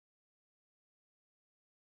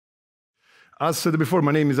As said before,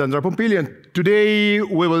 my name is Andrea Pompili, and today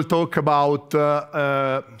we will talk about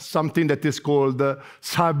something that is called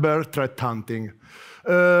cyber threat hunting.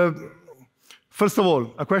 First of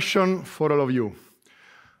all, a question for all of you.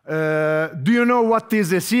 Do you know what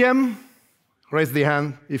is a CM? Raise the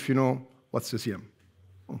hand if you know what's a CM.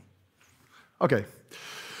 Okay.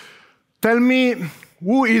 Tell me,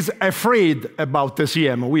 who is afraid about the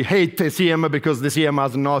CM? We hate the CM because the CM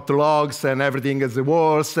has not logs and everything is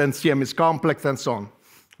worse and CM is complex and so on.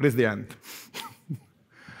 Raise the hand.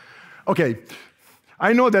 Okay.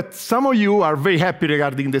 I know that some of you are very happy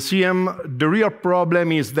regarding the CM. The real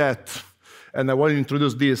problem is that, and I want to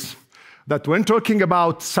introduce this, that when talking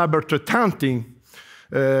about cyber threat hunting,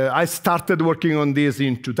 I started working on this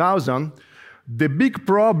in 2000. The big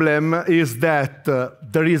problem is that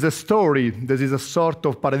there is a story, there is a sort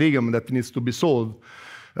of paradigm that needs to be solved.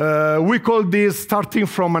 We call this starting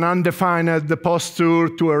from an undefined posture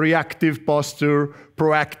to a reactive posture,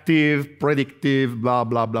 proactive, predictive, blah,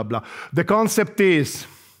 blah, blah, blah. The concept is,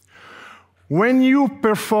 when you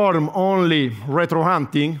perform only retro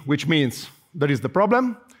hunting, which means there is the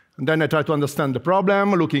problem, and then I try to understand the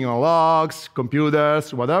problem, looking on logs,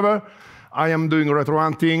 computers, whatever, I am doing retro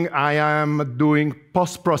hunting, I am doing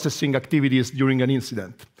post-processing activities during an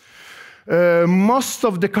incident. Most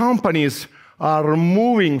of the companies are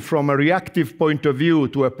moving from a reactive point of view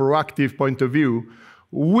to a proactive point of view.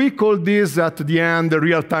 We call this at the end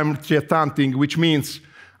real-time threat hunting, which means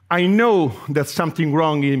I know that something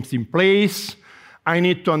wrong is in place, I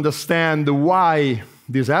need to understand why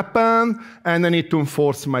this happened, and I need to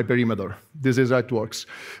enforce my perimeter. This is how it works.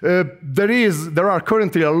 There are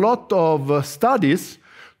currently a lot of studies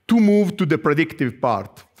to move to the predictive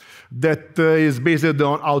part that is based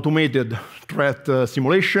on automated threat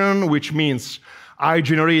simulation, which means I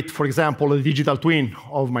generate, for example, a digital twin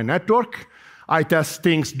of my network. I test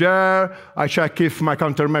things there. I check if my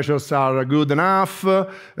countermeasures are good enough,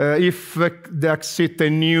 if they exit a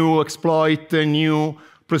new exploit, a new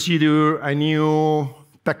procedure, a new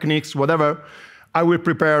techniques, whatever, I will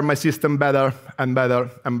prepare my system better and better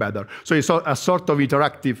and better. So it's a sort of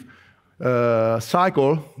interactive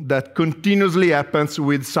cycle that continuously happens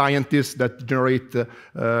with scientists that generate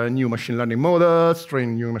new machine learning models,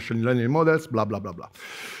 train new machine learning models, blah, blah, blah, blah.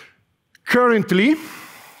 Currently,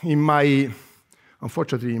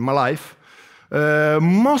 unfortunately, in my life,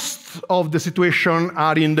 most of the situations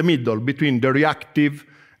are in the middle between the reactive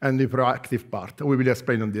and the proactive part. We will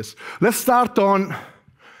explain on this. Let's start on.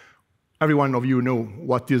 Every one of you know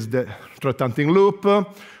what is the threat hunting loop.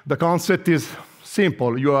 The concept is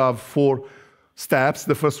simple. You have 4 steps.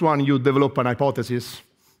 The first one, you develop an hypothesis.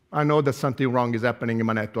 I know that something wrong is happening in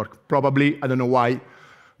my network. Probably, I don't know why,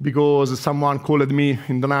 because someone called me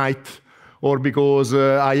in the night, or because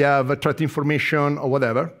I have threat information, or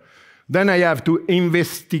whatever. Then I have to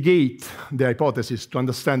investigate the hypothesis to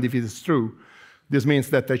understand if it is true. This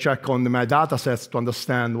means that I check on my data sets to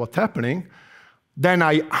understand what's happening. Then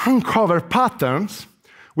I uncover patterns,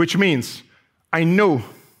 which means I know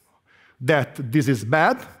that this is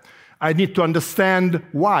bad. I need to understand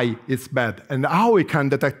why it's bad and how we can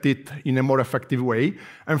detect it in a more effective way.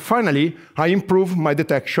 And finally, I improve my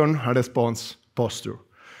detection and response posture.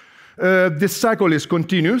 This cycle is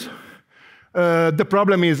continuous. The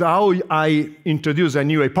problem is how I introduce a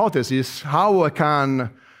new hypothesis, how I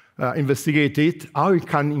can investigate it, how we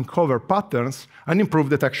can uncover patterns, and improve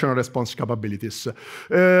detection and response capabilities.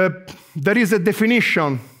 There is a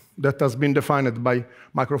definition that has been defined by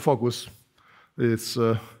Microfocus. It's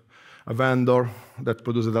a vendor that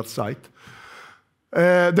produces that site.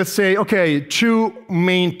 That say, okay, 2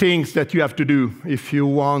 main things that you have to do if you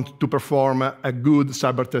want to perform a good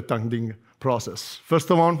cyber threat hunting process.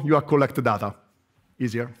 First of all, you have to collect data.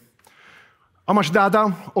 Easier. How much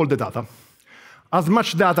data? All the data. As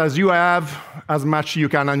much data as you have, as much you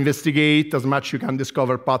can investigate, as much you can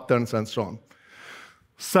discover patterns, and so on.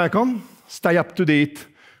 Second, stay up to date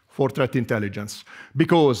for threat intelligence.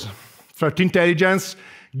 Because threat intelligence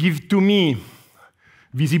gives to me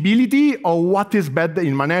visibility of what is bad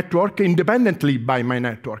in my network independently by my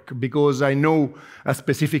network, because I know a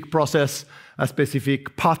specific process, a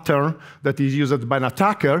specific pattern that is used by an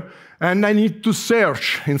attacker, and I need to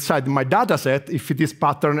search inside my data set if this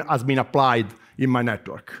pattern has been applied in my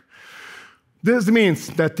network. This means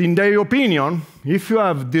that, in their opinion, if you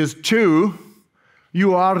have these 2,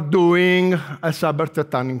 you are doing a cyber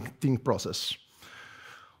threat hunting process.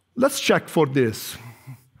 Let's check for this.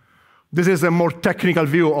 This is a more technical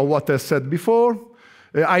view of what I said before.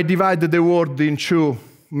 I divided the word in 2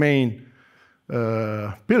 main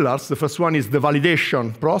pillars. The first one is the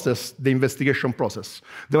validation process, the investigation process.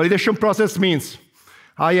 The validation process means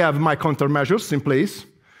I have my countermeasures in place.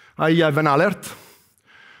 I have an alert.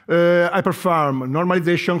 I perform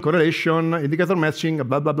normalization, correlation, indicator matching,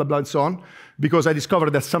 blah, blah, blah, blah, and so on, because I discovered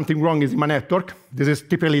that something wrong is in my network. This is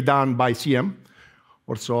typically done by CM,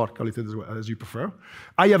 or SOAR, call it as you prefer.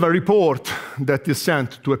 I have a report that is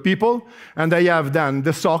sent to a people, and I have then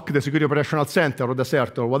the SOC, the Security Operational Center, or the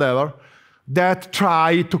CERT, or whatever, that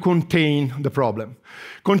try to contain the problem.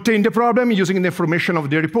 Contain the problem using the information of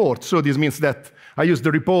the report. So this means that I use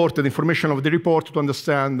the report, the information of the report to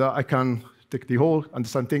understand, I can take the whole,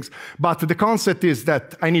 understand things. But the concept is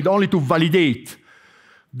that I need only to validate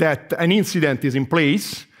that an incident is in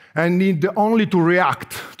place, and need only to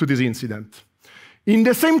react to this incident. In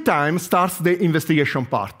the same time starts the investigation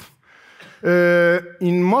part.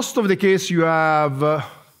 In most of the case, you have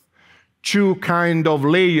two kind of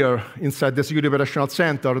layers inside the Security Operational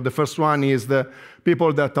Center. The first one is the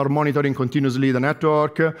people that are monitoring continuously the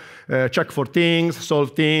network, check for things,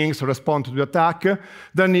 solve things, respond to the attack.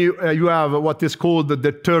 Then you have what is called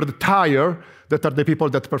the third tier, that are the people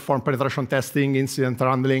that perform penetration testing, incident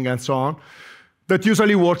handling, and so on, that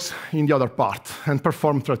usually works in the other part and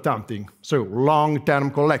perform threat hunting. So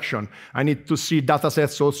long-term collection. I need to see data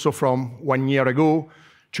sets also from 1 year ago,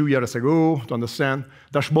 2 years ago to understand.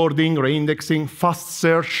 Dashboarding, reindexing, fast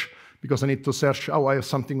search, because I need to search, oh, I have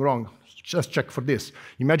something wrong. Just check for this.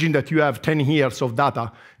 Imagine that you have 10 years of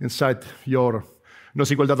data inside your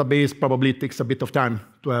NoSQL database. Probably it takes a bit of time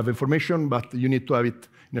to have information, but you need to have it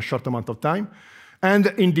in a short amount of time.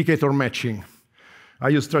 And indicator matching. I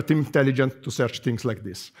use threat intelligence to search things like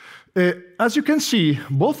this. As you can see,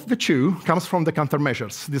 both the two comes from the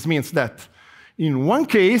countermeasures. This means that in one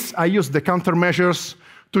case, I use the countermeasures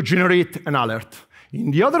to generate an alert.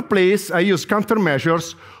 In the other place, I use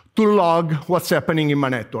countermeasures to log what's happening in my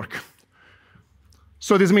network.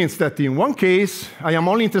 So this means that in one case, I am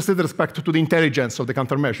only interested with respect to the intelligence of the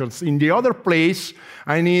countermeasures. In the other place,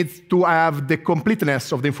 I need to have the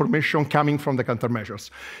completeness of the information coming from the countermeasures.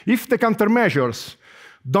 If the countermeasures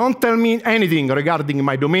don't tell me anything regarding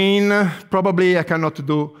my domain, probably I cannot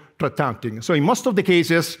do threat hunting. So in most of the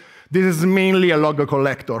cases, this is mainly a log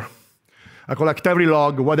collector. I collect every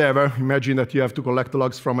log, whatever. Imagine that you have to collect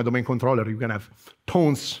logs from a domain controller. You can have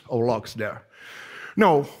tons of logs there.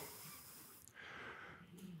 Now,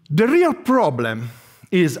 the real problem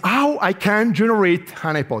is how I can generate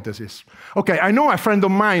an hypothesis. Okay, I know a friend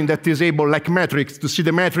of mine that is able, like metrics, to see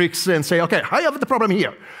the metrics and say, okay, I have the problem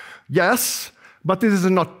here. Yes, but this is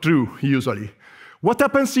not true, usually. What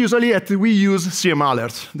happens usually is we use CM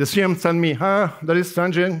alerts. The CM send me, there is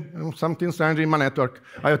something strange in my network.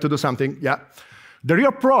 I have to do something. Yeah. The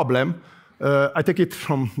real problem, I take it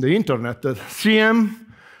from the internet, that CM,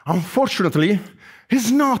 unfortunately,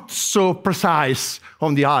 is not so precise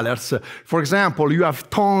on the alerts. For example, you have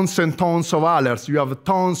tons and tons of alerts. You have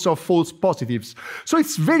tons of false positives. So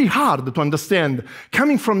it's very hard to understand,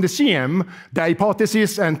 coming from the CM, the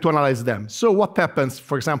hypothesis and to analyze them. So what happens,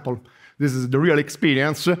 for example, this is the real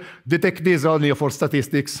experience, detect this only for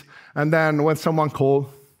statistics, and then when someone calls,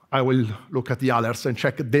 I will look at the alerts and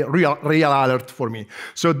check the real alert for me.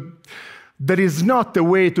 So there is not a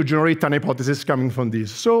way to generate an hypothesis coming from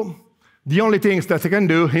this. So the only things that I can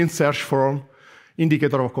do is search for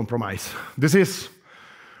indicator of compromise. This is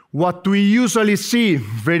what we usually see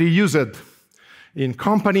very used in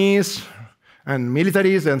companies and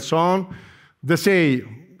militaries and so on. They say,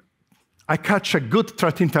 I catch a good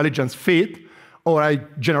threat intelligence feed, or I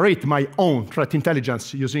generate my own threat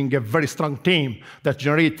intelligence using a very strong team that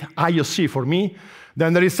generate IOC for me.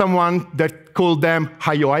 Then there is someone that called them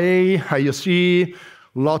IOA, IOC,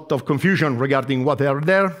 lot of confusion regarding what they are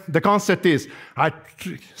there. The concept is I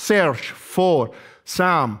search for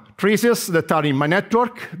some traces that are in my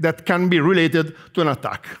network that can be related to an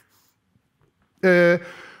attack. The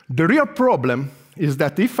real problem is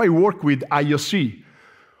that if I work with IOC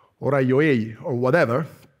or IOA or whatever,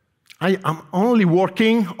 I am only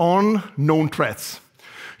working on known threats.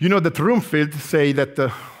 You know that Rumfield say that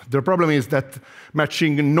the problem is that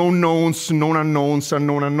matching known knowns, known unknowns, and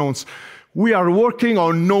known unknowns. We are working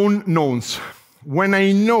on known knowns. When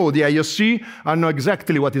I know the IOC, I know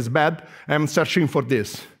exactly what is bad. I'm searching for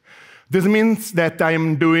this. This means that I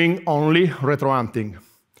am doing only retro hunting.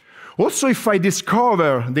 Also, if I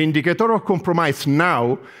discover the indicator of compromise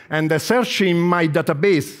now and I search in my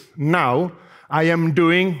database now, I am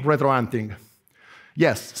doing retro hunting.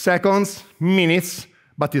 Yes, seconds, minutes,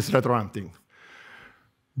 but it's retro hunting.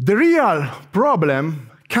 The real problem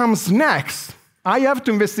comes next. I have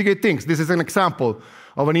to investigate things. This is an example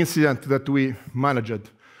of an incident that we managed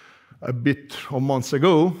a bit of months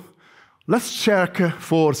ago. Let's check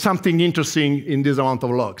for something interesting in this amount of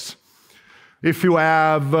logs. if you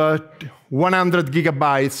have 100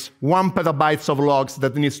 gigabytes, 1 petabytes of logs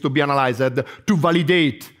that needs to be analyzed to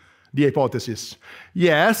validate the hypothesis.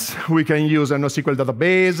 Yes, we can use a NoSQL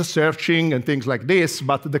database, searching, and things like this,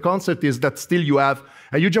 but the concept is that still you have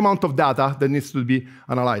a huge amount of data that needs to be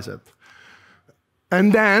analyzed.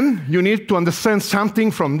 And then you need to understand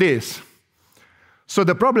something from this. So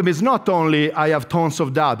the problem is not only I have tons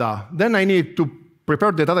of data, then I need to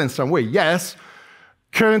prepare the data in some way. Yes,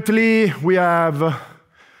 currently we have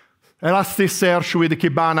Elasticsearch with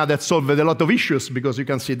Kibana that solved a lot of issues because you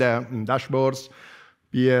can see there in dashboards,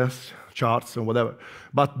 PS, charts, and whatever.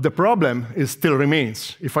 But the problem still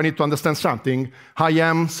remains. If I need to understand something, I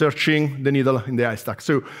am searching the needle in the haystack.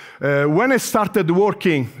 So when I started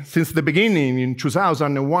working since the beginning in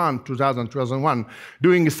 2001,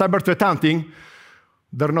 doing cyber threat hunting,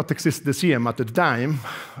 there did not exist the CM at the time.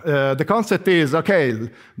 The concept is, okay,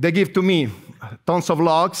 they give to me tons of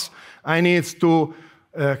logs. I need to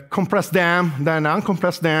compress them, then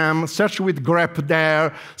uncompress them, search with grep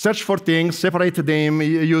there, search for things, separate them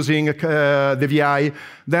using the VI,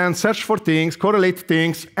 then search for things, correlate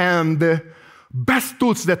things, and the best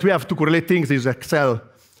tools that we have to correlate things is Excel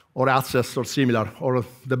or Access or similar, or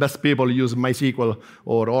the best people use MySQL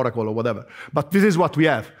or Oracle or whatever. But this is what we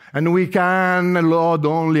have, and we can load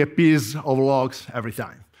only a piece of logs every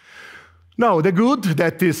time. Now, the good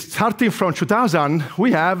that is starting from 2000,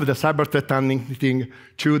 we have the cyber threat hunting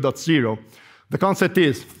 2.0. The concept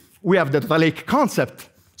is, we have the data lake concept,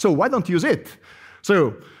 so why don't use it?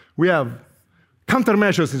 So we have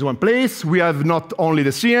countermeasures in one place. We have not only the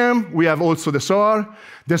CM, we have also the SOAR.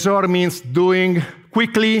 The SOAR means doing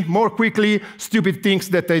quickly, more quickly, stupid things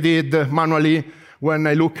that I did manually when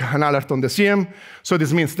I look an alert on the CM. So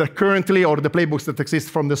this means that currently, or the playbooks that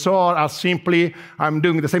exist from the SOAR are simply, I'm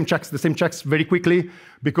doing the same checks very quickly,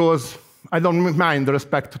 because I don't mind the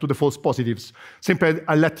respect to the false positives. Simply,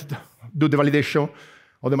 I let do the validation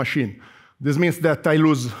of the machine. This means that I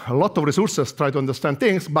lose a lot of resources, try to understand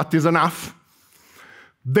things, but it's enough.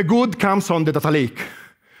 The good comes on the data lake.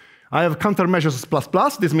 I have countermeasures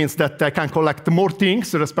plus. This means that I can collect more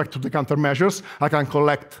things with respect to the countermeasures. I can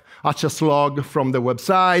collect HS log from the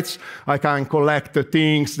websites. I can collect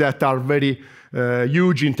things that are very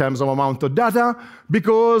huge in terms of amount of data,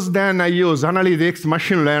 because then I use analytics,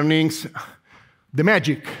 machine learning, the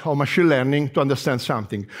magic of machine learning to understand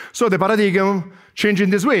something. So the paradigm changed in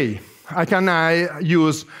this way. I can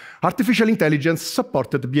use artificial intelligence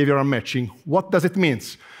supported behavioral matching. What does it mean?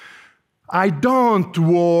 I don't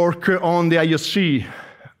work on the IOC,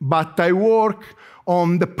 but I work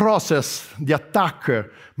on the process the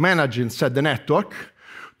attacker manages inside the network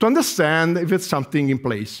to understand if it's something in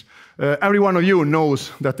place. Every one of you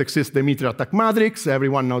knows that exists the meter attack matrix.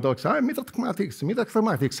 Everyone now talks, meter attack matrix, meter attack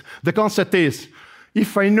matrix. The concept is,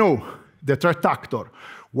 if I know the threat actor,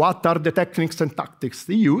 what are the techniques and tactics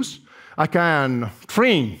they use, I can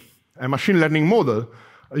train a machine learning model,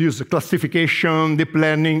 use classification, deep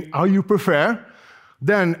learning, how you prefer,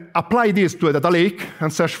 then apply this to a data lake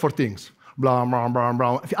and search for things, blah, blah, blah,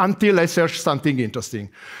 blah, until I search something interesting.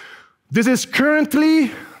 This is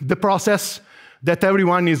currently the process that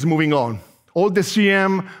everyone is moving on. All the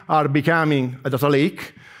CM are becoming a data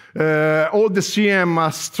lake. All the CM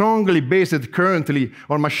are strongly based currently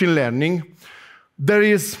on machine learning.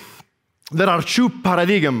 There are two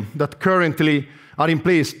paradigms that currently are in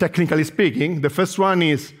place, technically speaking. The first one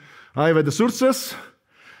is, I have the sources,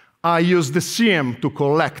 I use the CM to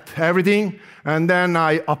collect everything, and then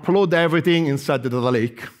I upload everything inside the data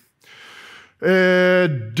lake.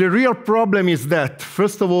 The real problem is that,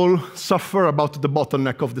 first of all, suffer about the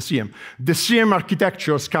bottleneck of the CM. The CM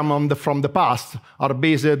architectures come from the past, are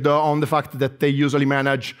based on the fact that they usually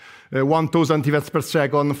manage 1,000 events per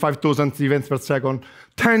second, 5,000 events per second,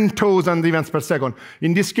 10,000 events per second.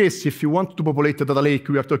 In this case, if you want to populate the data lake,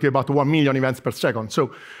 we are talking about 1 million events per second.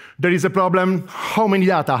 So there is a problem, how many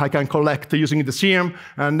data I can collect using the CM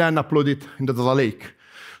and then upload it in the data lake.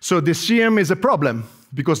 So the CM is a problem,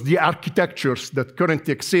 because the architectures that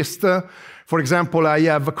currently exist, for example, I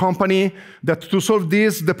have a company that to solve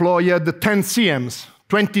this deployed 10 CMs,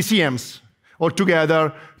 20 CMs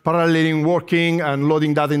altogether, paralleling working and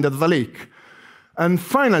loading data in the data lake. And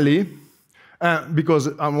finally, because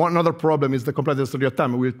one other problem is the completeness of real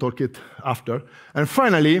time, we'll talk it after. And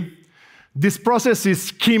finally, this process is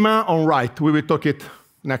schema on write. We will talk it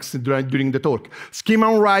next during the talk.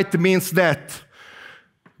 Schema on write means that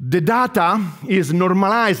the data is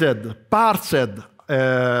normalized, parsed,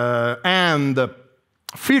 and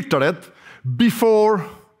filtered before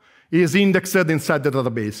it is indexed inside the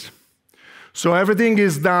database. So everything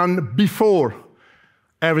is done before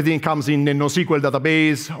Everything comes in the NoSQL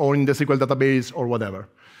database or in the SQL database or whatever.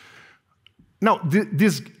 Now,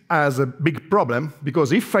 this has a big problem,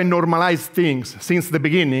 because if I normalize things since the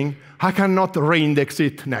beginning, I cannot reindex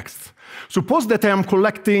it next. Suppose that I am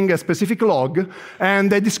collecting a specific log,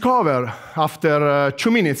 and I discover after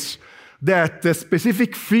 2 minutes that a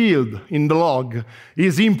specific field in the log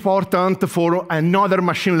is important for another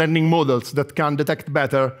machine learning models that can detect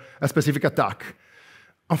better a specific attack.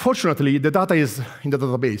 Unfortunately, the data is in the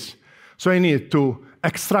database, so I need to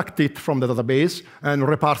extract it from the database and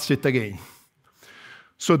reparse it again.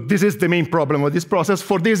 So this is the main problem of this process.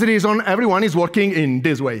 For this reason, everyone is working in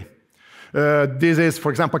this way. This is,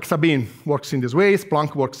 for example, Sabine works in this way,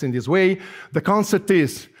 Splunk works in this way. The concept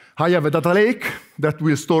is, I have a data lake that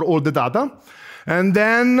will store all the data, and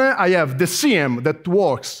then I have the CM that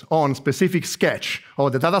works on specific sketch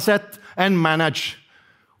of the data set and manage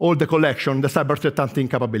all the collection, the cyber threat hunting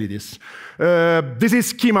capabilities. This is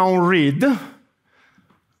schema on read.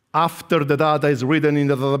 After the data is written in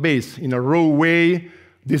the database in a raw way,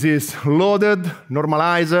 this is loaded,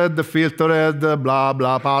 normalized, filtered, blah,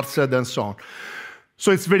 blah, parsed, and so on.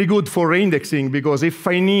 So it's very good for indexing, because if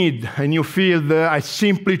I need a new field, I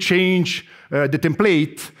simply change the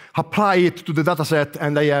template, apply it to the dataset,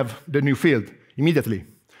 and I have the new field immediately.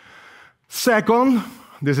 Second,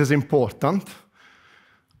 this is important,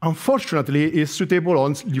 unfortunately, it's suitable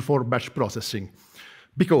only for batch processing,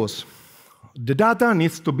 because the data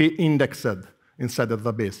needs to be indexed inside the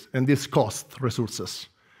database, and this costs resources.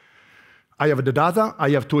 I have the data, I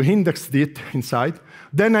have to index it inside,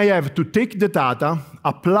 then I have to take the data,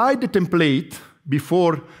 apply the template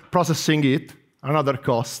before processing it, another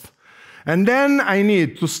cost, and then I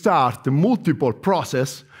need to start multiple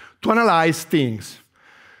processes to analyze things.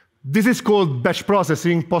 This is called batch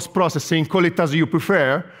processing, post-processing, call it as you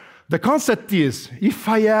prefer. The concept is, if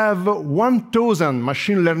I have 1,000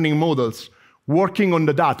 machine learning models working on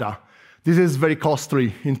the data, this is very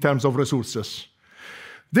costly in terms of resources.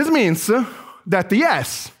 This means that,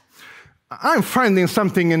 yes, I'm finding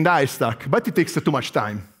something in the iStack, but it takes too much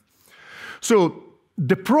time. So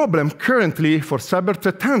the problem currently for cyber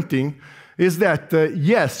threat hunting is that,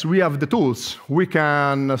 yes, we have the tools. We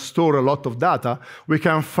can store a lot of data. We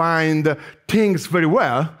can find things very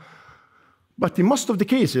well. But in most of the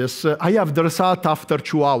cases, I have the result after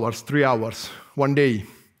 2 hours, 3 hours, 1 day.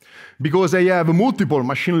 Because I have multiple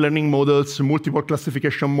machine learning models, multiple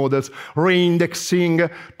classification models, reindexing,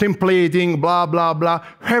 templating, blah, blah, blah,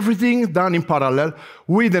 everything done in parallel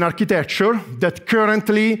with an architecture that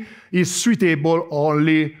currently is suitable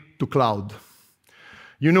only to cloud.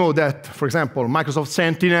 You know that, for example, Microsoft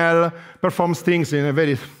Sentinel performs things in a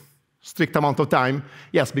very strict amount of time.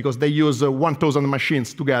 Yes, because they use 1,000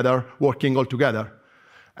 machines together, working all together.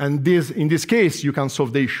 And in this case, you can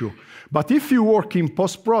solve the issue. But if you work in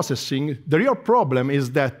post-processing, the real problem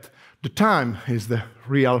is that the time is the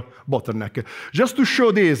real bottleneck. Just to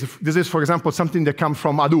show this is, for example, something that comes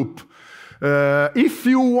from Hadoop. If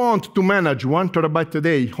you want to manage 1 terabyte a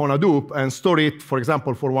day on Hadoop and store it, for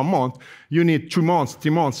example, for 1 month, you need 2 months,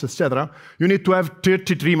 3 months, etc. You need to have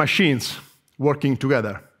 33 machines working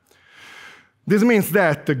together. This means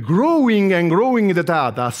that growing and growing the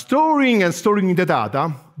data, storing and storing the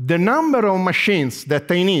data, the number of machines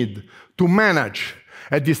that I need to manage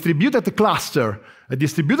a distributed cluster, a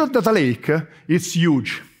distributed data lake, is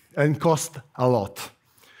huge and costs a lot.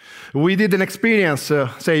 We did an experience,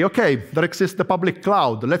 say, OK, there exists the public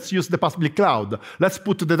cloud. Let's use the public cloud. Let's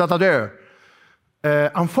put the data there.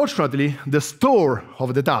 Unfortunately, the store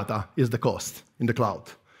of the data is the cost in the cloud.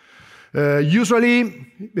 Usually,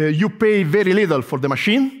 you pay very little for the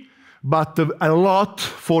machine, but a lot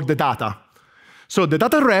for the data. So the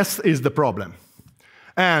data rest is the problem.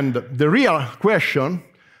 And the real question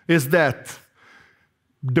is that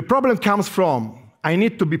the problem comes from, I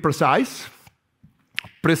need to be precise.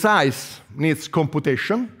 Precise needs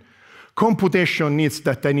computation. Computation needs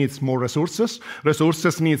that I need more resources.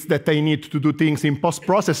 Resources needs that I need to do things in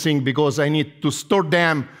post-processing because I need to store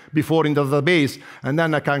them before in the database, and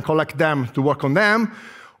then I can collect them to work on them.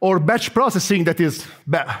 Or batch processing that is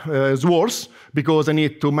worse, because I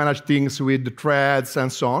need to manage things with the threads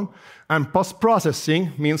and so on. And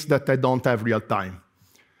post-processing means that I don't have real time.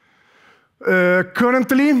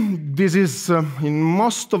 Currently, this is, in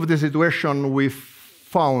most of the situations we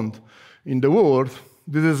found in the world,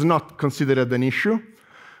 this is not considered an issue,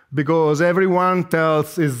 because everyone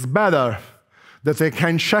tells it's better that I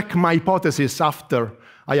can check my hypothesis after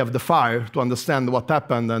I have the fire to understand what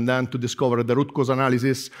happened and then to discover the root cause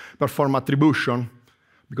analysis, perform attribution,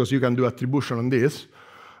 because you can do attribution on this,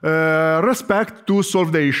 respect to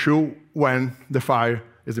solve the issue when the fire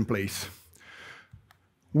is in place.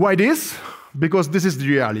 Why this? Because this is the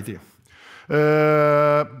reality.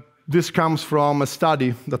 This comes from a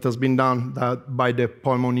study that has been done by the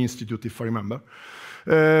Pompili Institute, if I remember.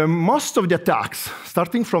 Most of the attacks,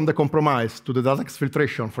 starting from the compromise to the data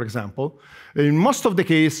exfiltration, for example, in most of the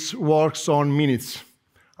case works on minutes,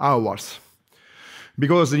 hours.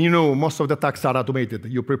 Because, most of the attacks are automated.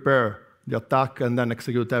 You prepare the attack and then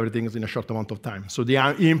execute everything in a short amount of time. So the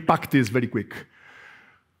impact is very quick.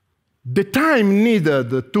 The time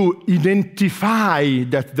needed to identify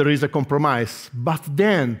that there is a compromise, but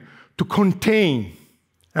then to contain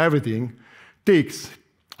everything takes,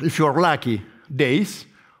 if you're lucky, days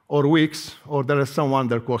or weeks, or there is someone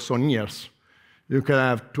that works on years. You can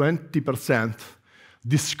have 20%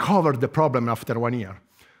 discover the problem after 1 year.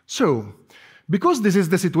 So, because this is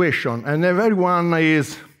the situation, and everyone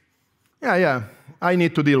is, I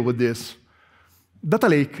need to deal with this, data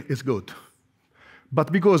lake is good. But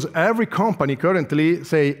because every company currently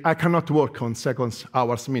say, I cannot work on seconds,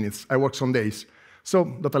 hours, minutes, I work on days. So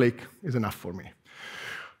data lake is enough for me.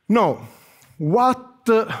 Now, what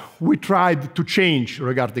we tried to change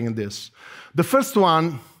regarding this. The first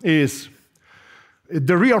one is,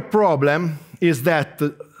 the real problem is that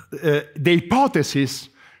the hypothesis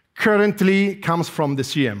currently comes from the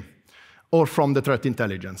CM or from the threat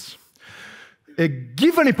intelligence. A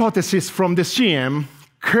given hypothesis from the CM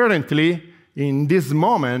currently, in this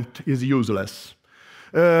moment, is useless.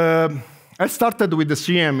 I started with the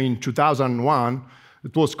CM in 2001.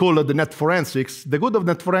 It was called the net forensics. The good of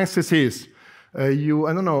net forensics is, I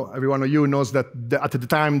don't know, every one of you knows that at the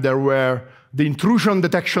time there were the intrusion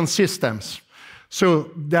detection systems.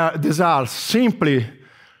 So these are simply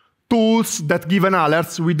tools that give an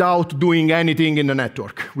alerts without doing anything in the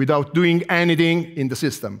network, without doing anything in the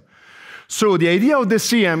system. So the idea of the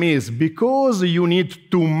CM is, because you need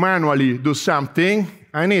to manually do something,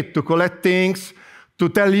 I need to collect things to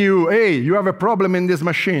tell you, hey, you have a problem in this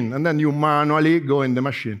machine, and then you manually go in the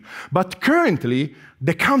machine. But currently,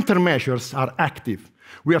 the countermeasures are active.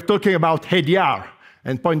 We are talking about ADR,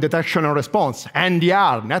 endpoint detection and response,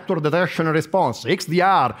 NDR, network detection and response,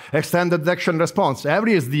 XDR, extended detection and response,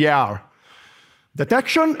 every SDR.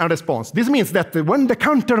 Detection and response. This means that when the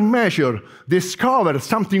countermeasure discovers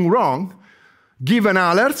something wrong, give an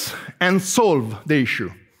alert and solve the issue.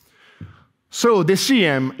 So the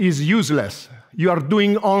CM is useless. You are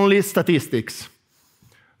doing only statistics.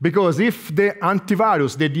 Because if the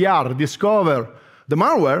antivirus, the DR, discover the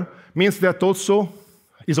malware, means that also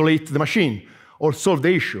isolate the machine or solve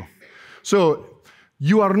the issue. So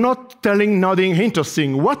you are not telling nothing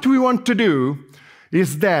interesting. What we want to do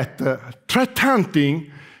is that threat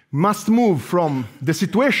hunting must move from the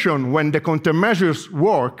situation when the countermeasures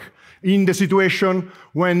work in the situation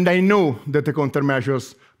when they know that the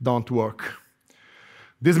countermeasures don't work.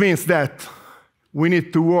 This means that we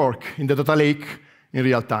need to work in the data lake in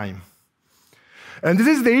real time. And this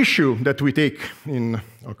is the issue that we take in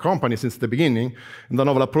our company since the beginning, in the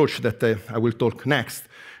novel approach that I will talk next.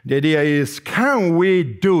 The idea is, can we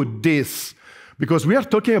do this? Because we are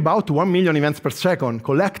talking about 1 million events per second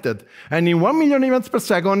collected. And in 1 million events per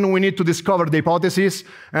second, we need to discover the hypothesis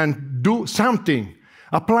and do something,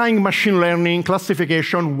 applying machine learning,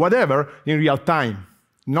 classification, whatever, in real time,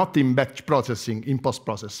 not in batch processing, in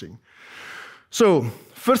post-processing. So,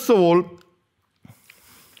 first of all,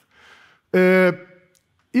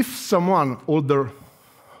 if someone older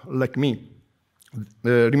like me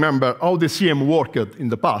remember how the CM worked in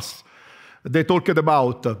the past, they talked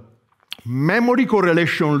about memory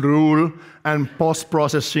correlation rule and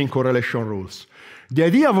post-processing correlation rules. The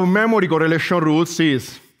idea of memory correlation rules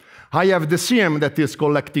is, I have the CM that is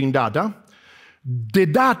collecting data, the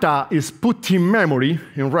data is put in memory,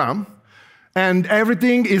 in RAM, and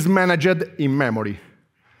everything is managed in memory.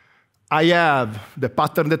 I have the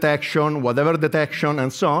pattern detection, whatever detection,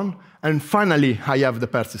 and so on, and finally, I have the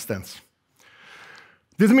persistence.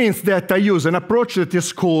 This means that I use an approach that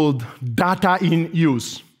is called data in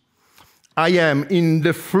use. I am in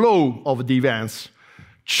the flow of the events,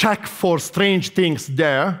 check for strange things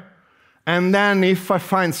there, and then if I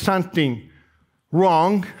find something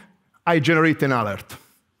wrong, I generate an alert.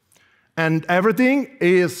 And everything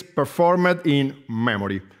is performed in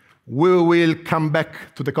memory. We will come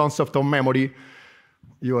back to the concept of memory.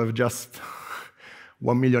 You have just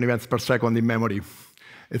 1 million events per second in memory.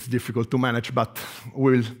 It's difficult to manage, but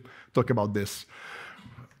we'll talk about this.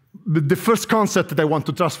 The first concept that I want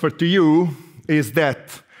to transfer to you is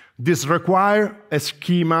that this requires a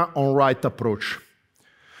schema-on-write approach.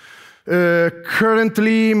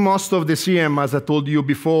 Currently, most of the CM, as I told you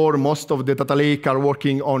before, most of the data lake are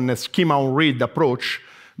working on a schema-on-read approach.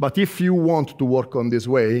 But if you want to work on this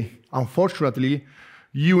way, unfortunately,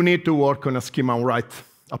 you need to work on a schema-on-write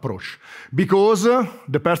approach, because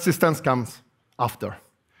the persistence comes after.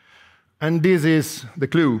 And this is the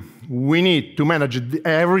clue. We need to manage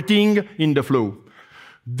everything in the flow.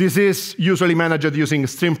 This is usually managed using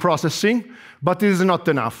stream processing, but it is not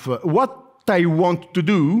enough. What I want to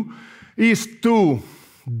do is to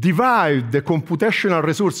divide the computational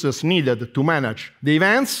resources needed to manage the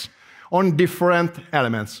events on different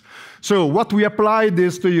elements. So what we applied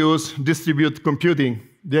is to use distributed computing.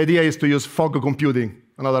 The idea is to use fog computing,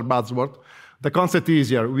 another buzzword. The concept is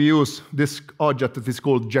here. We use this object that is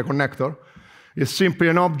called JConnector. It's simply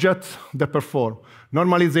an object that performs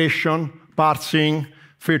normalization, parsing,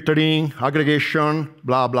 filtering, aggregation,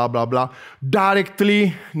 blah, blah, blah, blah,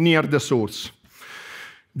 directly near the source.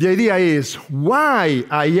 The idea is why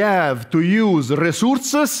I have to use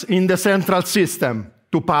resources in the central system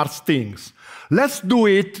to parse things. Let's do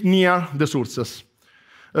it near the sources.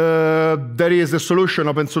 There is a solution,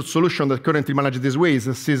 open source solution, that currently manages this way, is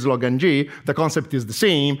syslog-ng. The concept is the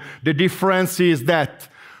same. The difference is that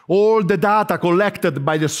all the data collected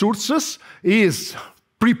by the sources is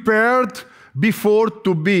prepared before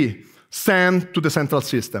to be sent to the central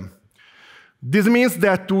system. This means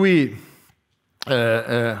that we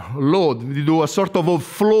do a sort of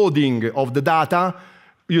offloading of the data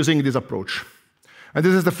using this approach. And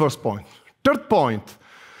this is the first point. Third point,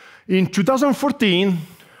 in 2014,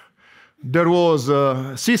 there was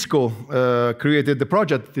Cisco created the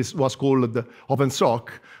project. This was called OpenSOC,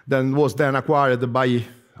 then was then acquired by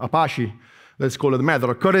Apache. Let's call it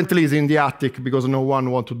Metro. Currently is in the attic because no one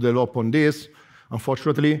wanted to develop on this,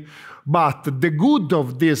 unfortunately. But the good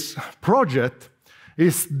of this project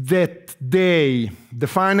is that they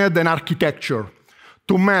defined an architecture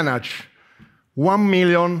to manage 1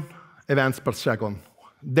 million events per second.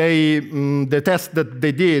 The test that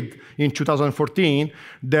they did in 2014,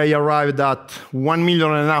 they arrived at 1.5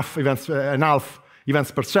 million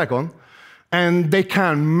events per second, and they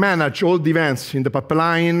can manage all the events in the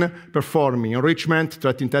pipeline, performing enrichment,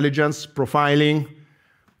 threat intelligence, profiling,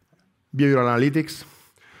 behavioral analytics,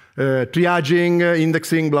 triaging,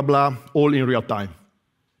 indexing, blah, blah, all in real time.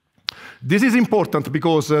 This is important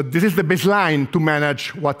because this is the baseline to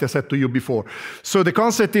manage what I said to you before. So the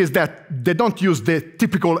concept is that they don't use the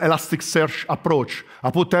typical Elasticsearch approach.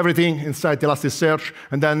 I put everything inside Elasticsearch,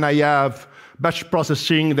 and then I have batch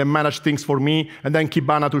processing, they manage things for me, and then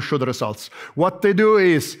Kibana to show the results. What they do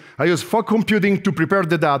is I use fog computing to prepare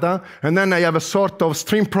the data, and then I have a sort of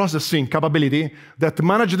stream processing capability that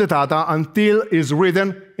manages the data until it's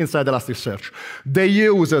written inside Elasticsearch. They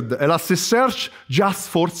used Elasticsearch just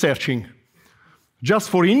for searching,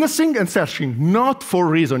 just for indexing and searching, not for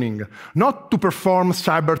reasoning, not to perform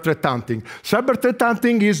cyber threat hunting. Cyber threat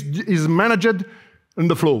hunting is managed in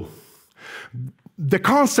the flow. The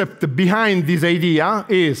concept behind this idea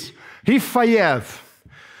is if I have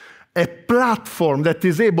a platform that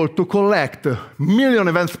is able to collect 1 million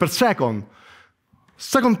events per second,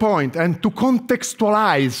 second point, and to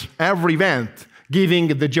contextualize every event, giving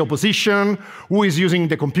the geoposition, who is using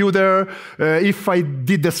the computer, if I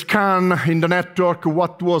did the scan in the network,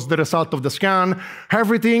 what was the result of the scan,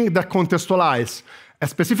 everything that contextualizes a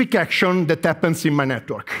specific action that happens in my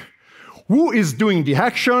network. Who is doing the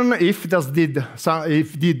action, if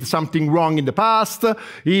it did something wrong in the past,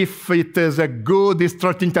 if it is a good, this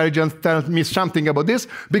threat intelligence tells me something about this,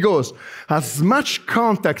 because as much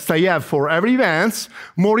context I have for every event,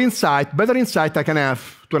 more insight, better insight I can have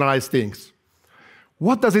to analyze things.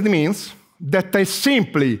 What does it mean? That I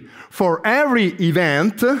simply, for every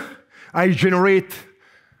event, I generate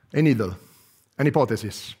a needle, an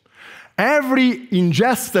hypothesis. Every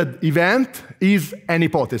ingested event is an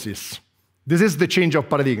hypothesis. This is the change of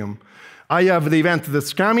paradigm. I have the event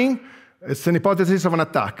that's coming. It's an hypothesis of an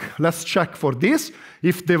attack. Let's check for this.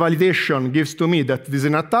 If the validation gives to me that this is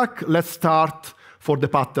an attack, let's start for the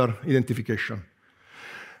pattern identification.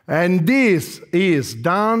 And this is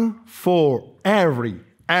done for every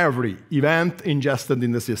event ingested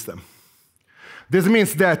in the system. This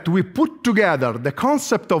means that we put together the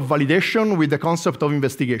concept of validation with the concept of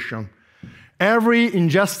investigation. Every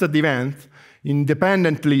ingested event,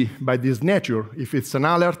 independently by this nature, if it's an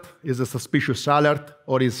alert, is a suspicious alert,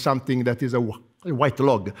 or is something that is a white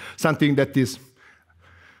log, something that is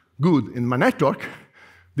good in my network,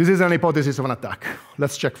 this is an hypothesis of an attack.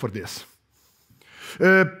 Let's check for this.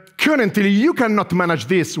 Currently, you cannot manage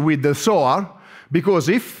this with the SOAR, because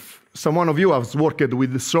if someone of you has worked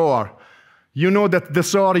with the SOAR, you know that the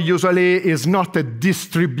SOAR usually is not a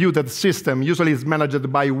distributed system. Usually it's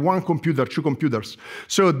managed by one computer, two computers.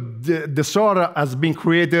 So the SOAR has been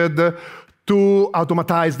created to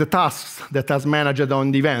automatize the tasks that has managed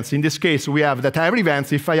on the events. In this case, we have that every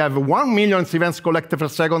event, if I have 1 million events collected per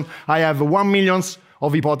second, I have 1 million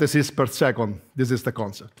of hypotheses per second. This is the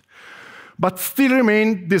concept. But still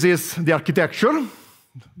remain, this is the architecture,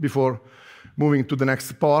 before moving to the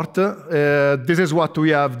next part. This is what we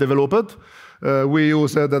have developed. We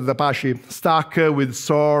use the Apache stack with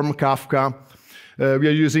Storm, Kafka. We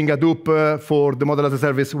are using Hadoop for the model as a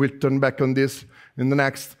service. We'll turn back on this in the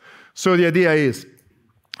next. So the idea is,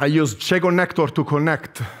 I use JConnector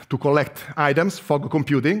to collect items, fog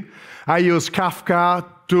computing. I use Kafka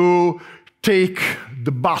to take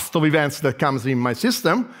the bust of events that comes in my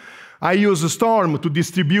system. I use Storm to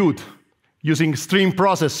distribute, using stream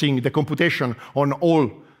processing, the computation on all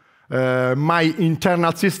my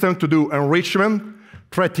internal system to do enrichment,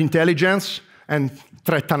 threat intelligence, and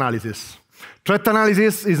threat analysis. Threat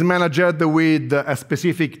analysis is managed with a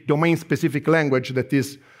specific domain-specific language that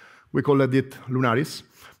is, we call it Lunaris,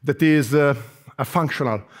 that is a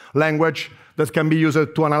functional language that can be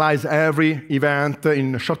used to analyze every event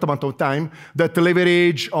in a short amount of time, that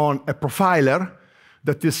leverage on a profiler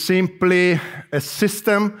that is simply a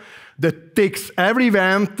system that takes every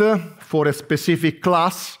event for a specific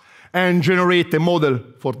class and generate a model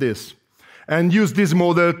for this. And use this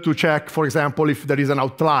model to check, for example, if there is an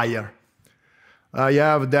outlier. I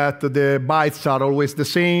have that the bytes are always the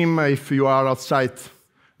same. If you are outside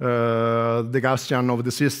the Gaussian of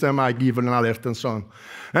the system, I give an alert and so on.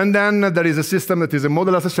 And then there is a system that is a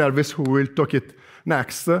model as a service, who will talk it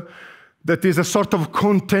next, that is a sort of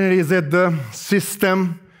containerized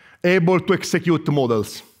system able to execute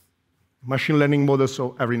models, machine learning models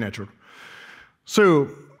of every nature. So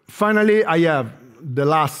finally, I have the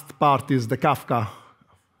last part is the Kafka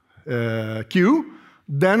queue,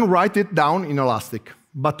 then write it down in Elastic.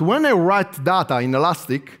 But when I write data in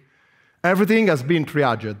Elastic, everything has been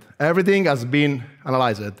triaged. Everything has been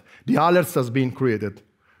analyzed. The alerts has been created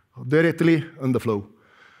directly on the flow.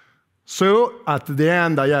 So at the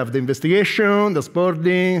end, I have the investigation, the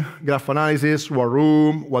dashboarding, graph analysis, war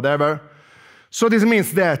room, whatever. So this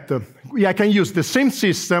means that I can use the same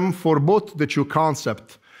system for both the two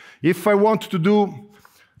concepts. If I want to do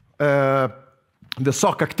the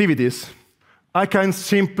SOC activities, I can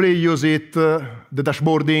simply use it, the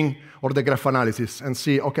dashboarding or the graph analysis, and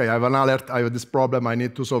see, okay, I have an alert, I have this problem, I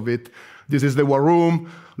need to solve it. This is the war room,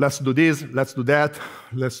 let's do this, let's do that,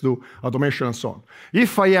 let's do automation and so on.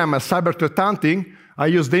 If I am a cyber threat hunting, I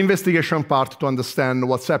use the investigation part to understand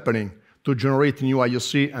what's happening, to generate new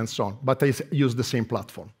IOC and so on. But I use the same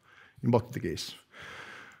platform in both the cases.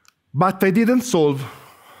 But I didn't solve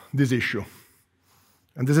this issue.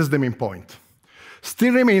 And this is the main point.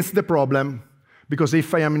 Still remains the problem, because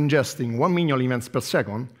if I am ingesting 1 million events per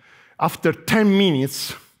second, after 10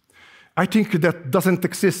 minutes, I think that doesn't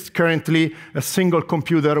exist currently a single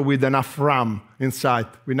computer with enough RAM inside,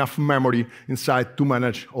 with enough memory inside to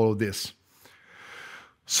manage all of this.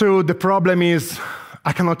 So the problem is,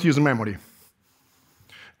 I cannot use memory.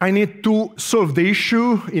 I need to solve the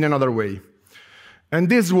issue in another way. And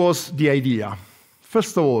this was the idea.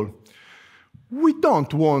 First of all, we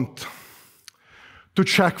don't want to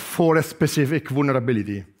check for a specific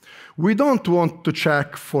vulnerability. We don't want to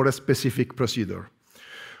check for a specific procedure.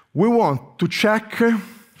 We want to check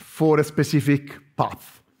for a specific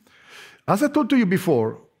path. As I told you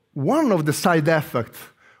before, one of the side effects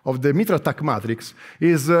of the Mitra attack matrix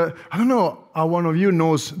is, I don't know how one of you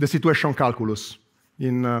knows the situation calculus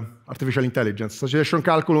in artificial intelligence. Situation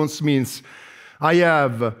calculus means I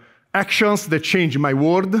have actions that change my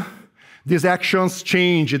world. These actions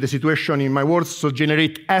change the situation in my world, so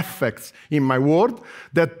generate effects in my world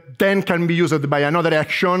that then can be used by another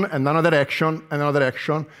action, and another action, and another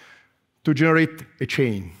action to generate a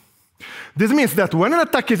chain. This means that when an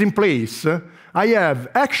attack is in place, I have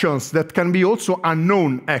actions that can be also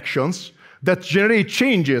unknown actions that generate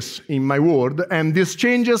changes in my world, and these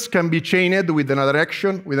changes can be chained with another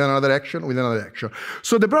action, with another action, with another action.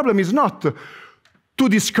 So the problem is not to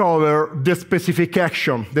discover the specific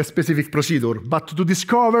action, the specific procedure, but to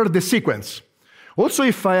discover the sequence. Also,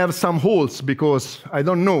 if I have some holes because I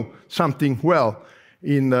don't know something well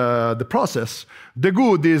in the process, the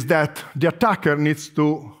good is that the attacker needs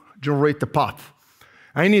to generate a path.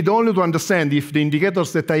 I need only to understand if the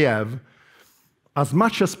indicators that I have, as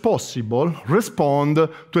much as possible, respond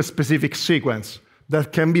to a specific sequence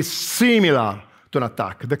that can be similar to an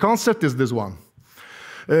attack. The concept is this one.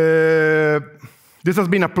 This has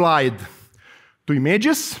been applied to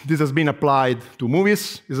images. This has been applied to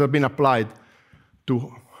movies. This has been applied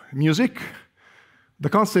to music. The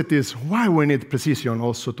concept is why we need precision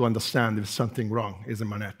also to understand if something wrong is in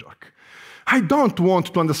my network. I don't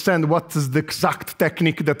want to understand what is the exact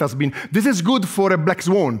technique that has been. This is good for a black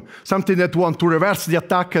swan, something that wants to reverse the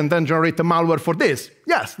attack and then generate a malware for this.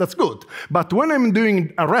 Yes, that's good. But when I'm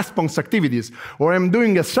doing a response activities or I'm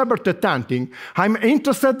doing a cyber threat hunting, I'm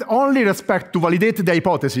interested only respect to validate the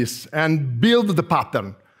hypothesis and build the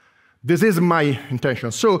pattern. This is my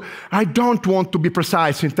intention. So I don't want to be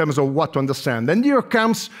precise in terms of what to understand. And here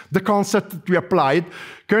comes the concept that we applied.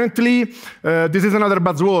 Currently, this is another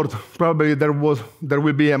buzzword. Probably there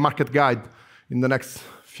will be a market guide in the next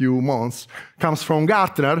few months. Comes from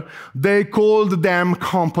Gartner. They called them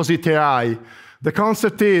composite AI. The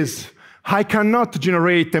concept is, I cannot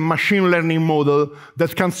generate a machine learning model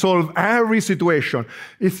that can solve every situation.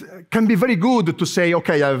 It can be very good to say,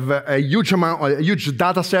 okay, I have a huge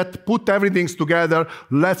data set, put everything together,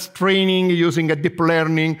 let's training using a deep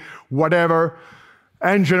learning, whatever,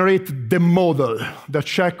 and generate the model that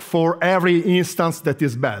check for every instance that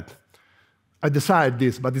is bad. I decided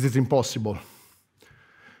this, but this is impossible.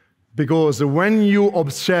 Because when you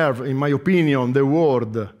observe, in my opinion, the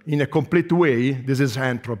world in a complete way, this is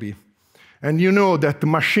entropy. And you know that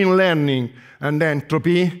machine learning and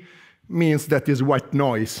entropy means that is white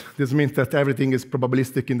noise. This means that everything is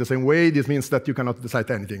probabilistic in the same way. This means that you cannot decide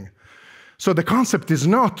anything. So the concept is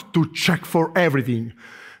not to check for everything.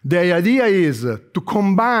 The idea is to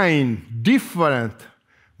combine different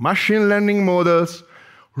machine learning models,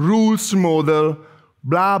 rules model,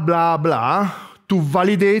 blah, blah, blah, to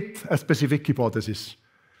validate a specific hypothesis.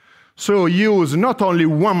 So use not only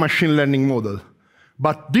one machine learning model,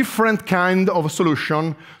 but different kind of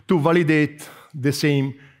solution to validate the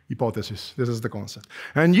same hypothesis. This is the concept.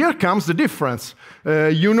 And here comes the difference.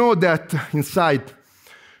 You know that inside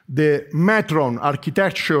the Metron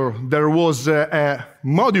architecture, there was a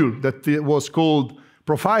module that was called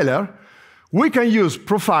Profiler. We can use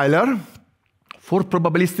Profiler for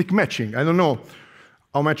probabilistic matching. I don't know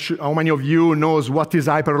how many of you knows what is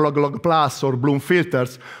hyperlog plus or Bloom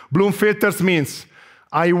filters. Bloom filters means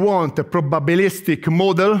I want a probabilistic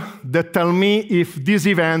model that tells me if this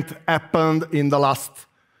event happened in the last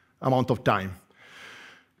amount of time.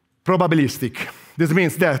 Probabilistic. This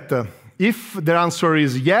means that if the answer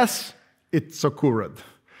is yes, it's occurred.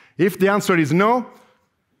 If the answer is no,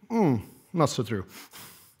 not so true.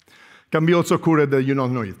 Can be also occurred that you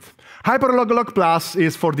don't know it. Hyperlog plus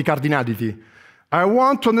is for the cardinality. I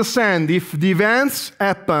want to understand if the events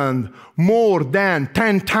happened more than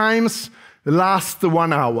 10 times last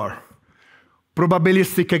 1 hour.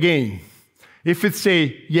 Probabilistic again. If it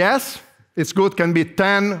say yes, it's good, can be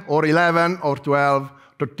 10 or 11 or 12,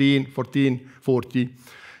 13, 14, 40.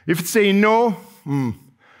 If it say no,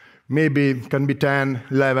 maybe it can be 10,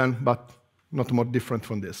 11, but not more different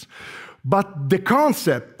from this. But the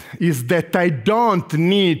concept is that I don't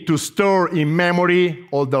need to store in memory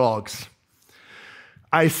all the logs.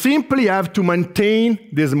 I simply have to maintain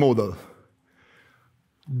this model.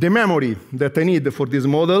 The memory that I need for this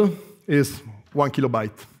model is 1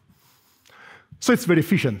 kilobyte. So it's very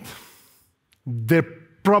efficient. The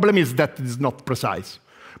problem is that it's not precise.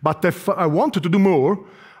 But if I wanted to do more,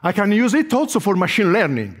 I can use it also for machine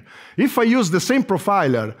learning. If I use the same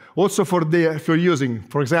profiler also for using,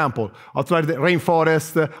 for example, outline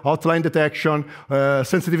rainforest, outline detection,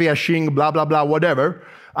 sensitive hashing, blah, blah, blah, whatever,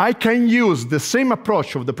 I can use the same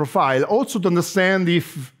approach of the profile also to understand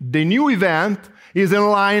if the new event is in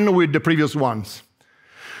line with the previous ones.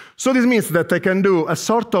 So this means that I can do a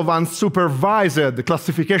sort of unsupervised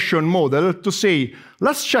classification model to say,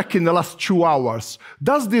 let's check in the last 2 hours.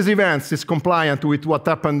 Does this event is compliant with what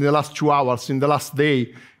happened in the last 2 hours, in the last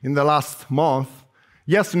day, in the last month?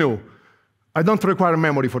 Yes, no. I don't require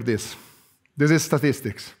memory for this. This is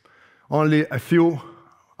statistics. Only a few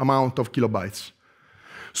amount of kilobytes.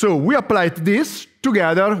 So we applied this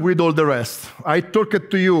together with all the rest. I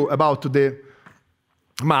talked to you about the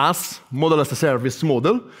MAS, model as a service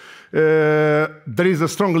model. There is a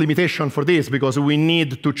strong limitation for this because we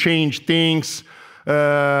need to change things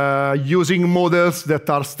using models that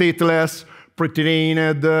are stateless,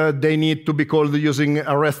 pre-trained, they need to be called using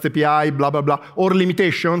a REST API, blah, blah, blah, or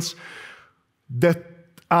limitations that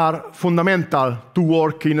are fundamental to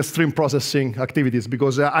work in stream processing activities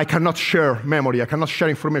because I cannot share memory, I cannot share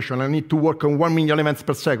information, I need to work on 1 million events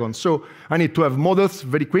per second. So I need to have models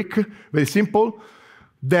very quick, very simple,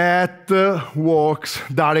 that works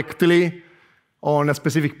directly on a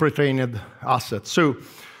specific pre-trained asset. So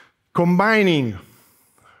combining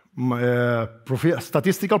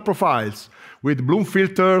statistical profiles with Bloom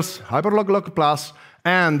filters, hyperlog plus,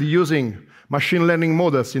 and using machine learning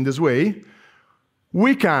models in this way,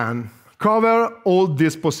 we can cover all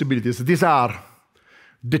these possibilities. These are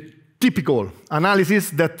the typical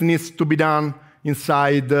analysis that needs to be done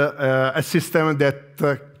inside a system that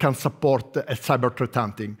can support a cyber threat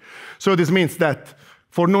hunting. So this means that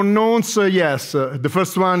for non-knowns, yes, the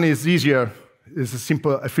first one is easier, is a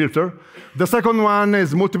simple filter. The second one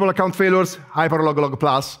is multiple account failures, hyperlog log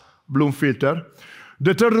plus, Bloom filter.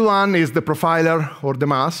 The third one is the profiler or the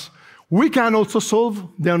mass. We can also solve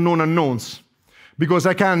the unknown unknowns because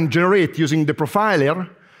I can generate using the profiler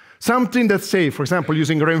something that say, for example,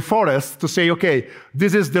 using rainforest to say, okay,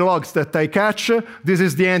 this is the logs that I catch, this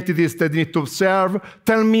is the entities that I need to observe.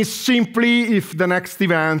 Tell me simply if the next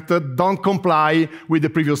event don't comply with the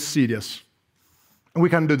previous series. And we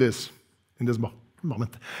can do this in this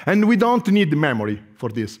moment. And we don't need memory for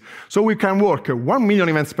this. So we can work 1 million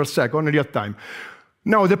events per second in real time.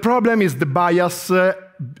 Now, the problem is the bias.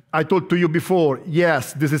 I told to you before,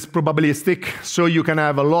 yes, this is probabilistic, so you can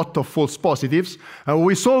have a lot of false positives. And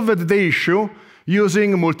we solved the issue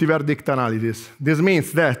using multi-verdict analysis. This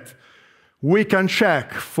means that we can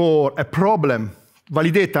check for a problem,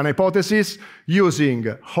 validate an hypothesis using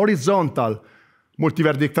horizontal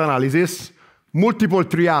multi-verdict analysis, multiple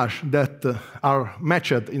triage that are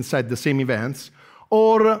matched inside the same events,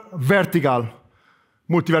 or vertical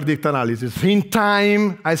multi-verdict analysis. In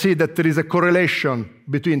time, I see that there is a correlation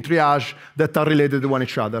between triage that are related to one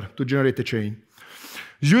each other to generate a chain.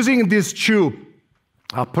 Using these two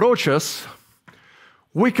approaches,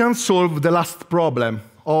 we can solve the last problem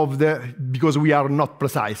because we are not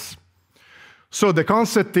precise. So the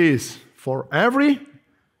concept is, for every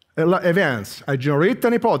event, I generate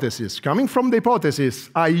an hypothesis. Coming from the hypothesis,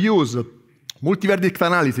 I use multi-verdict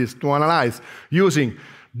analysis to analyze using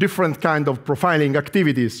different kind of profiling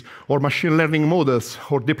activities or machine learning models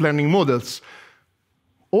or deep learning models,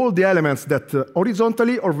 all the elements that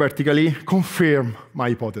horizontally or vertically confirm my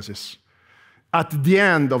hypothesis. At the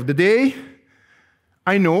end of the day,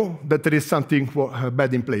 I know that there is something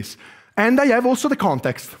bad in place. And I have also the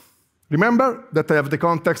context. Remember that I have the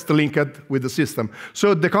context linked with the system.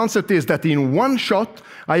 So the concept is that in one shot,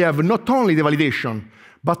 I have not only the validation,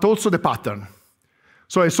 but also the pattern.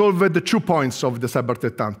 So I solved the 2 points of the cyber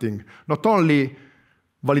threat hunting. Not only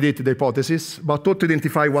validate the hypothesis, but also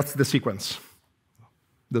identify what's the sequence.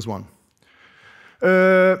 This one.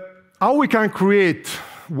 How we can create,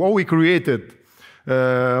 what we created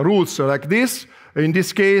rules like this. In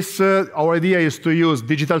this case, our idea is to use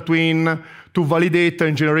digital twin to validate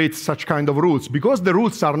and generate such kind of rules. Because the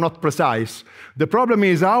rules are not precise, the problem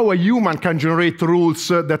is how a human can generate rules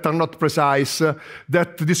that are not precise,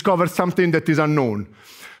 that discover something that is unknown.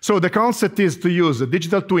 So the concept is to use a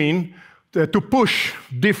digital twin to push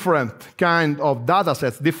different kind of data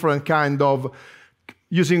sets, different kind of,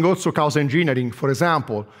 using also chaos engineering, for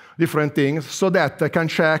example, different things, so that I can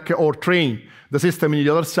check or train the system on the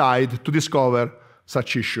other side to discover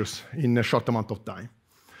such issues in a short amount of time.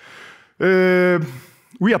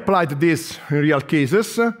 We applied this in real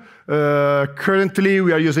cases. Currently,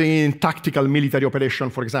 we are using it in tactical military operation,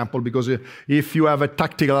 for example, because if you have a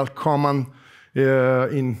tactical command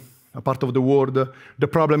in a part of the world, the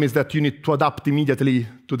problem is that you need to adapt immediately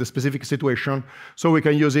to the specific situation. So we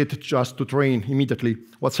can use it just to train immediately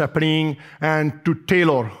what's happening and to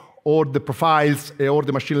tailor all the profiles or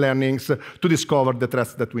the machine learnings to discover the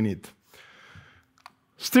threats that we need.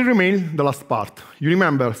 Still remain the last part. You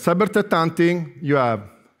remember, cyber threat hunting, you have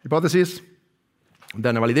hypothesis,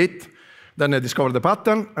 then I validate, then I discover the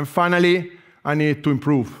pattern, and finally, I need to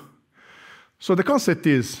improve. So the concept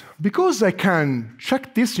is, because I can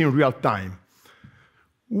check this in real time,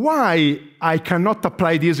 why I cannot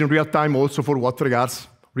apply this in real time also for what regards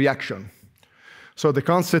reaction? So the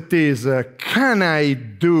concept is, can I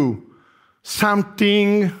do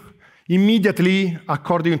something immediately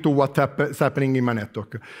according to what is happening in my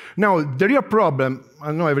network? Now, the real problem,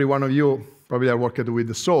 I know every one of you probably are working with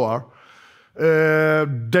the SOAR,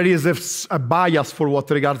 there is a bias for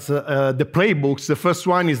what regards the playbooks. The first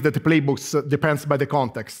one is that the playbooks depends by the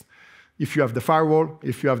context. If you have the firewall,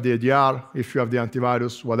 if you have the ADR, if you have the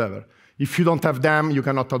antivirus, whatever. If you don't have them, you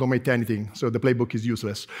cannot automate anything, so the playbook is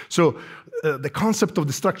useless. So the concept of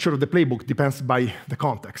the structure of the playbook depends by the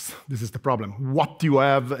context. This is the problem, what you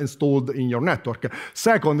have installed in your network.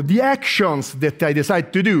 Second, the actions that I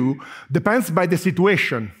decide to do depends by the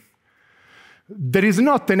situation. There is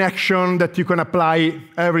not an action that you can apply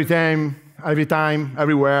every time,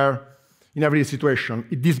 everywhere, in every situation.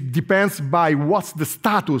 It depends by what's the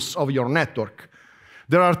status of your network.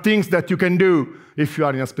 There are things that you can do if you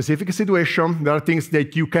are in a specific situation. There are things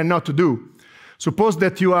that you cannot do. Suppose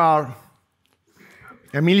that you are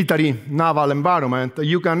a military naval environment.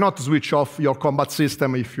 You cannot switch off your combat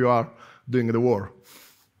system if you are doing the war.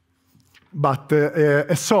 But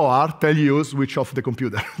a SOAR tells you switch off the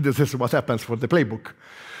computer. This is what happens for the playbook.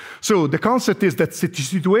 So the concept is that the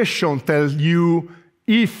situation tells you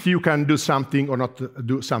if you can do something or not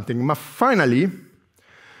do something. But finally,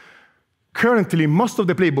 currently, most of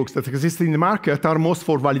the playbooks that exist in the market are most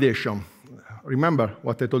for validation. Remember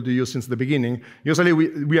what I told you since the beginning. Usually,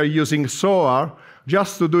 we are using SOAR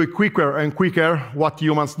just to do it quicker and quicker what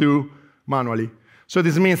humans do manually. So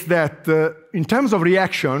this means that in terms of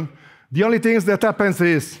reaction, the only things that happens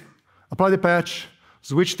is apply the patch,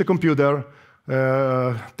 switch the computer,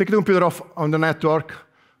 take the computer off on the network,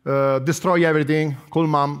 destroy everything, call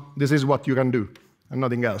mom. This is what you can do, and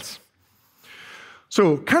nothing else.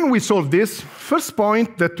 So can we solve this? First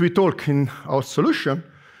point that we talk in our solution,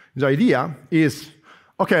 the idea is,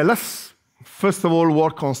 OK, let's first of all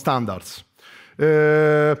work on standards.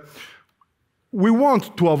 We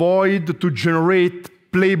want to avoid to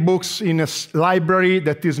generate playbooks in a library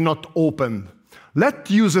that is not open.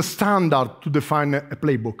 Let's use a standard to define a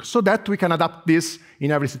playbook so that we can adapt this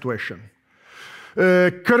in every situation.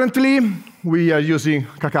 Currently, we are using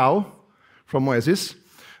Cacao from Oasis.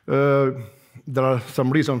 There are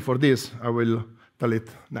some reasons for this. I will tell it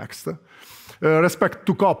next. Respect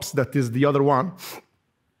to COPS, that is the other one,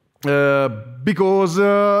 because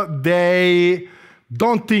they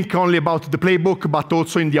don't think only about the playbook, but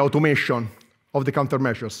also in the automation of the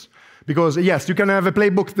countermeasures. Because yes, you can have a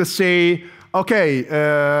playbook that say, OK,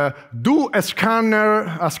 do a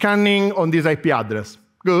scanning on this IP address.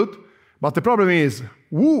 Good. But the problem is,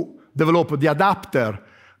 who developed the adapter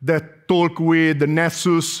that talk with the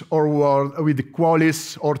Nessus or with the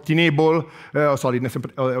Qualys or Tenable,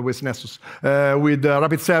 with Nessus, with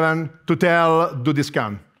Rapid7 to tell, do this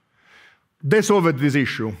scan. They solved this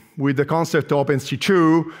issue with the concept of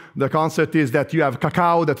OpenC2. The concept is that you have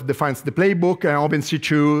Cacao that defines the playbook and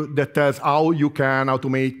OpenC2 that tells how you can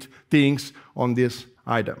automate things on this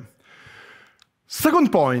item.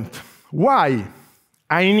 Second point, why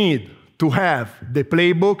I need to have the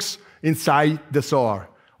playbooks inside the SOAR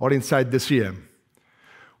or inside the CM?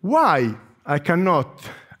 Why I cannot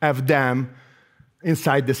have them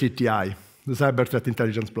inside the CTI, the Cyber Threat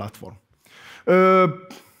Intelligence Platform?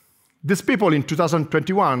 These people in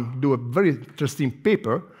 2021 do a very interesting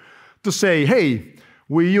paper to say, hey,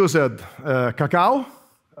 we used Cacao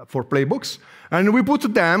for playbooks, and we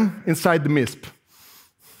put them inside the MISP.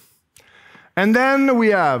 And then we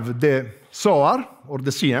have the SOAR, or the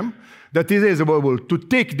CM, that is able to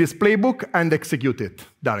take this playbook and execute it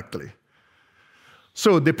directly.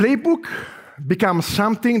 So the playbook becomes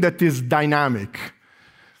something that is dynamic.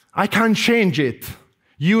 I can change it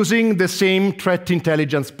using the same threat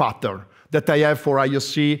intelligence pattern that I have for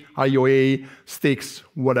IOC, IOA, sticks,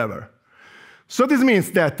 whatever. So this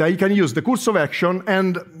means that I can use the course of action,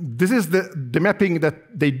 and this is the mapping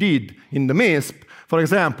that they did in the MISP. For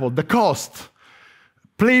example, the cost.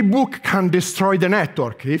 Playbook can destroy the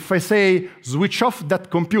network. If I say switch off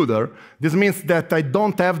that computer, this means that I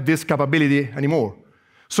don't have this capability anymore.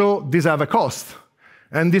 So these have a cost.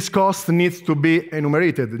 And this cost needs to be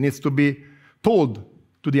enumerated, needs to be told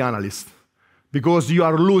to the analyst, because you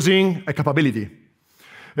are losing a capability.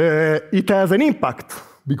 It has an impact,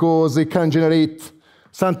 because it can generate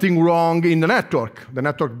something wrong in the network. The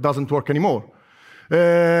network doesn't work anymore.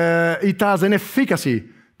 It has an efficacy.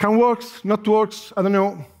 Can work, not works, I don't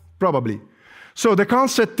know, probably. So the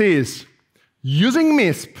concept is using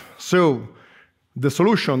MISP, so the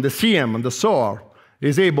solution, the CM and the SOAR,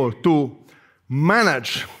 is able to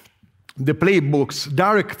manage the playbooks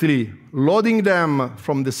directly, loading them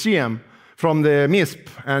from the CM, from the MISP,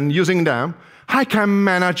 and using them. I can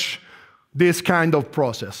manage this kind of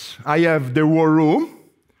process. I have the war room.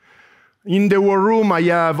 In the war room, I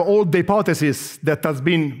have all the hypotheses that has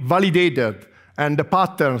been validated and the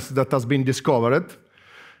patterns that has been discovered.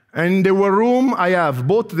 And in the war room, I have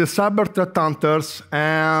both the cyber threat hunters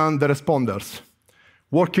and the responders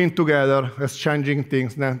working together, exchanging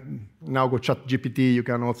things. Now go ChatGPT, you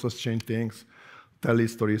can also exchange things, tell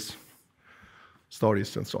histories,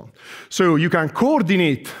 stories, and so on. So you can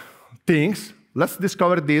coordinate things. Let's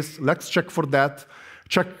discover this. Let's check for that.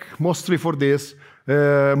 Check mostly for this.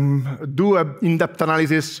 Do an in-depth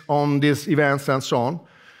analysis on these events and so on.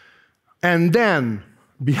 And then,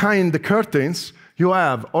 behind the curtains, you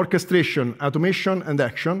have orchestration, automation, and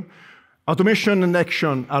action. Automation and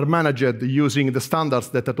action are managed using the standards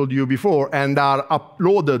that I told you before and are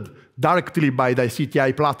uploaded directly by the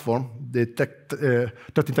CTI platform, the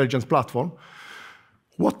threat intelligence platform.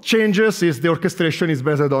 What changes is the orchestration is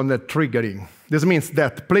based on the triggering. This means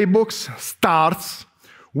that playbooks starts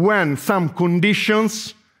when some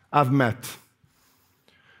conditions have met.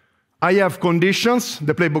 I have conditions,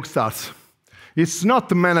 the playbook starts. It's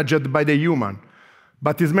not managed by the human,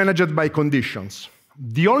 but is managed by conditions.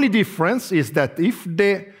 The only difference is that if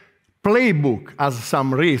the playbook has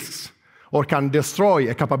some risks or can destroy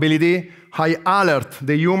a capability, I alert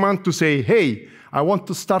the human to say, hey, I want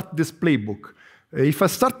to start this playbook. If I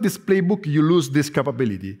start this playbook, you lose this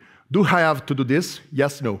capability. Do I have to do this?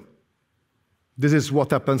 Yes, no. This is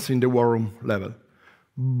what happens in the war room level.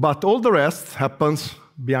 But all the rest happens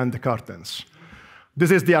behind the curtains.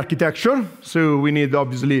 This is the architecture. So we need,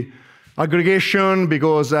 obviously, aggregation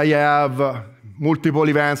because I have multiple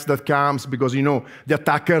events that comes because, the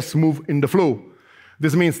attackers move in the flow.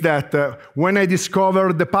 This means that when I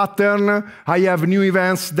discover the pattern, I have new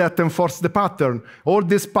events that enforce the pattern. All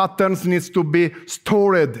these patterns needs to be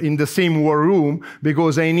stored in the same war room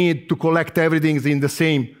because I need to collect everything in the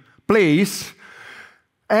same place.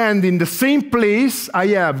 And in the same place, I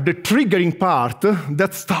have the triggering part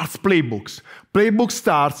that starts playbooks. Playbook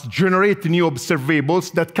starts generate new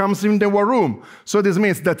observables that comes in the war room. So this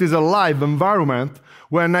means that is a live environment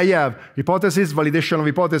when I have hypothesis, validation of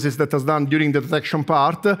hypothesis that is done during the detection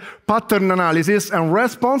part, pattern analysis, and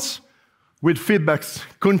response with feedbacks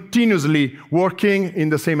continuously working in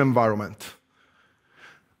the same environment.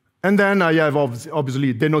 And then I have,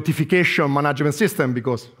 obviously, the notification management system,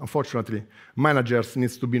 because, unfortunately, managers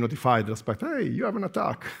need to be notified, respect, hey, you have an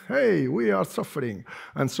attack, hey, we are suffering,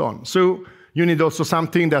 and so on. So you need also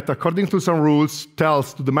something that, according to some rules,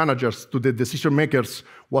 tells to the managers, to the decision makers,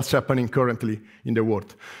 what's happening currently in the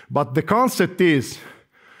world. But the concept is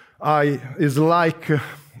like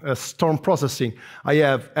storm processing. I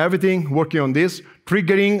have everything working on this,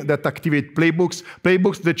 triggering that activate playbooks,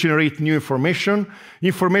 playbooks that generate new information,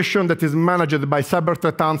 information that is managed by cyber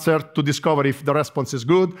threat answer to discover if the response is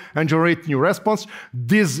good and generate new response.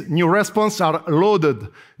 These new responses are loaded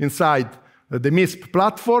inside the MISP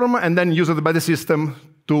platform and then used by the system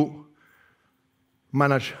to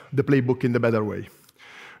manage the playbook in the better way.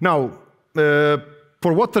 Now,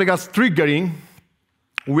 for what regards triggering,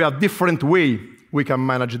 we have different ways we can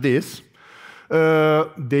manage this.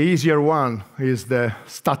 The easier one is the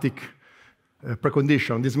static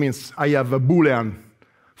precondition. This means I have a Boolean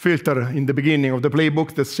filter in the beginning of the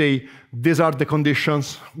playbook that say, these are the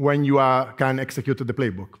conditions when you can execute the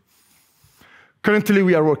playbook. Currently,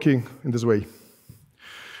 we are working in this way.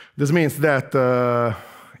 This means that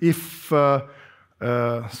if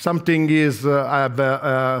something is, I have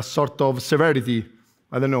a sort of severity,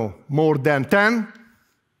 I don't know, more than 10,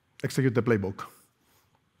 execute the playbook.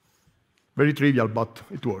 Very trivial, but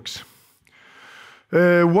it works.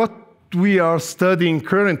 What we are studying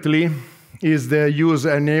currently is the use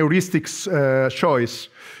and heuristics choice.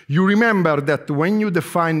 You remember that when you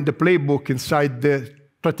define the playbook inside the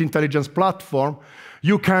threat intelligence platform,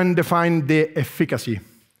 you can define the efficacy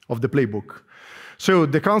of the playbook. So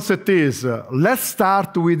the concept is, let's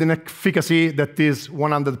start with an efficacy that is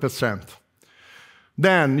 100%.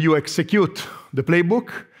 Then you execute the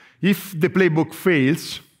playbook. If the playbook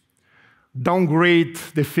fails, downgrade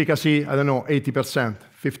the efficacy, I don't know, 80%,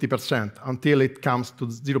 50%, until it comes to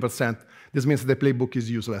 0%. This means the playbook is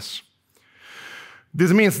useless.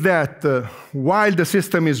 This means that while the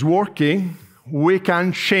system is working, we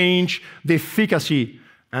can change the efficacy.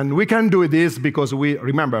 And we can do this because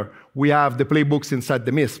remember, we have the playbooks inside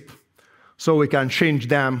the MISP. So we can change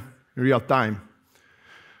them in real time.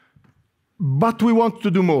 But we want to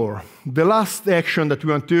do more. The last action that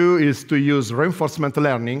we want to do is to use reinforcement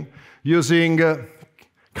learning using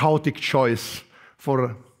chaotic choice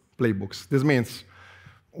for playbooks. This means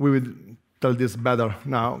we will tell this better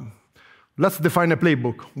now. Let's define a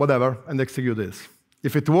playbook, whatever, and execute this.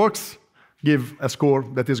 If it works, give a score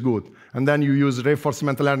that is good. And then you use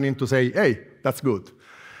reinforcement learning to say, hey, that's good.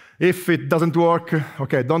 If it doesn't work,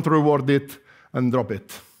 OK, don't reward it and drop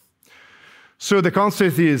it. So the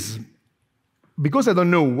concept is, because I don't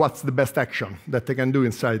know what's the best action that I can do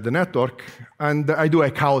inside the network, and I do a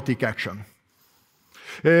chaotic action.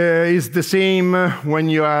 It's the same when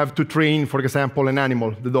you have to train, for example, an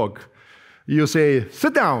animal, the dog. You say,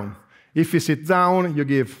 sit down. If he sits down, you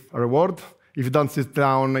give a reward. If you don't sit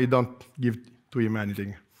down, you don't give to him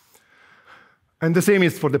anything. And the same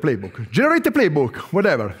is for the playbook. Generate a playbook,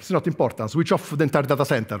 whatever. It's not important. Switch off the entire data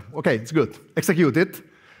center. OK, it's good. Execute it.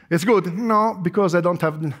 It's good. No, because I don't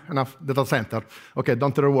have enough data center. OK,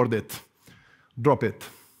 don't reward it. Drop it.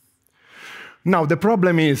 Now, the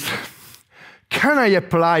problem is, can I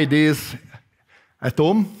apply this at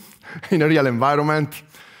home, in a real environment?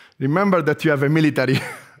 Remember that you have a military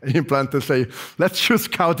implant to say, let's choose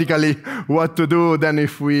chaotically what to do, then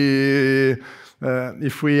if we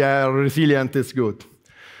are resilient, it's good.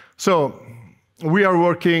 So we are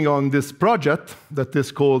working on this project that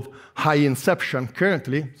is called High Inception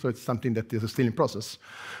currently, so it's something that is still in process.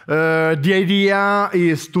 The idea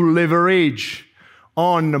is to leverage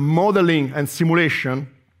on modeling and simulation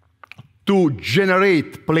to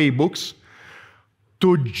generate playbooks,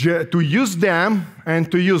 to use them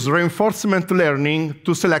and to use reinforcement learning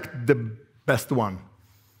to select the best one.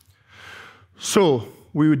 So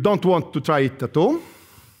we don't want to try it at all.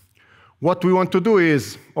 What we want to do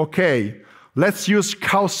is, okay, let's use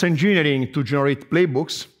chaos engineering to generate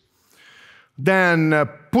playbooks, then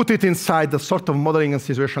put it inside the sort of modeling and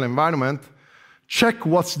situational environment, check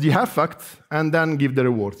what's the effect, and then give the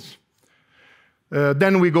rewards.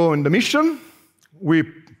 Then we go on the mission, we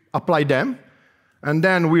apply them, and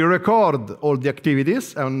then we record all the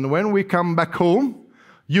activities, and when we come back home,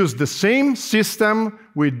 use the same system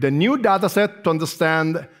with the new data set to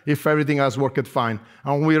understand if everything has worked fine,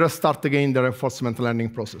 and we restart again the reinforcement learning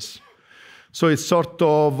process. So it's sort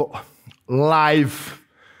of live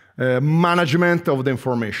management of the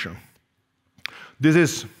information. This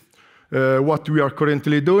is what we are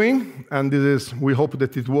currently doing, and we hope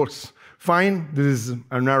that it works fine. This is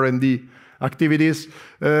an R&D activities.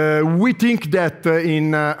 We think that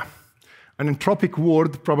in an entropic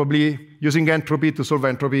world, probably using entropy to solve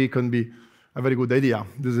entropy can be a very good idea.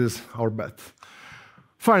 This is our bet.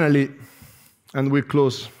 Finally, and we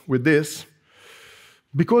close with this,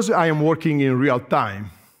 because I am working in real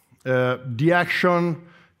time, the action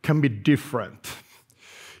can be different.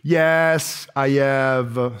 Yes, I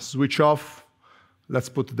have switch off, let's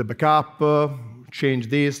put the backup, change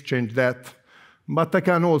this, change that. But I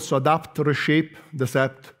can also adapt, reshape,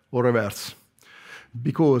 decept, or reverse,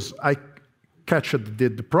 because I catch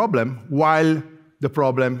the problem while the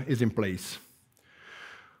problem is in place.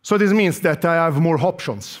 So this means that I have more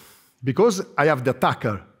options. Because I have the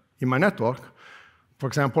attacker in my network, for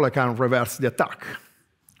example, I can reverse the attack,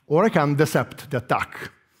 or I can decept the attack.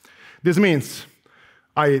 This means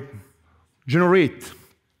I generate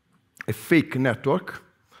a fake network,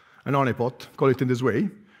 an honeypot, call it in this way,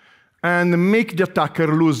 and make the attacker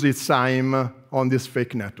lose its time on this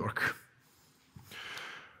fake network.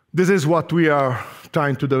 This is what we are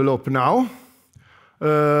trying to develop now.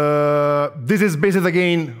 This is based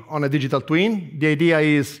again on a digital twin. The idea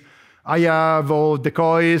is I have all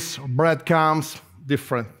decoys, breadcrumbs,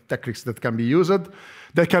 different techniques that can be used,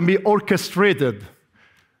 that can be orchestrated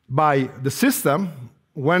by the system.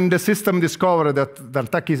 When the system discovers that the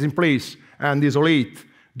attack is in place and isolate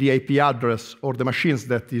the IP address or the machines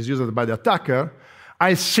that is used by the attacker,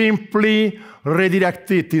 I simply redirect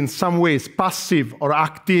it in some ways, passive or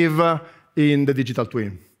active, in the digital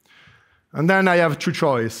twin. And then I have two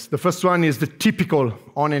choices. The first one is the typical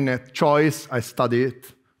on-net choice. I study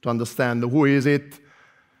it to understand who is it.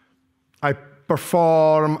 I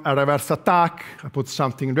perform a reverse attack. I put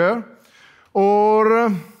something there.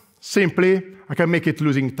 Or simply, I can make it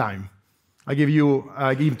losing time. I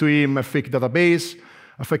give to him a fake database,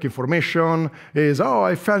 a fake information is, oh,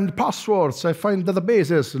 I find passwords, I find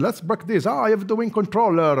databases, let's break this. Oh, I have the domain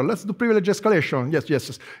controller, let's do privilege escalation. Yes,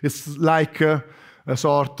 yes, it's like a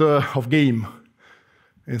sort of game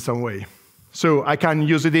in some way. So I can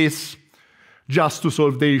use this just to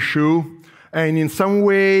solve the issue, and in some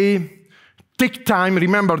way take time.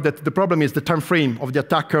 Remember that the problem is the time frame of the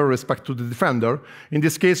attacker with respect to the defender. In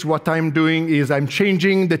this case, what I'm doing is I'm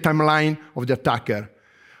changing the timeline of the attacker.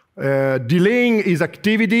 Delaying his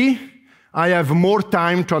activity, I have more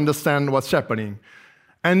time to understand what's happening.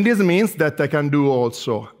 And this means that I can do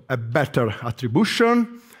also a better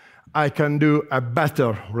attribution, I can do a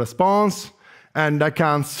better response, and I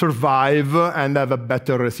can survive and have a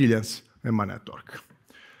better resilience in my network.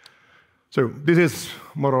 So this is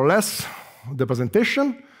more or less the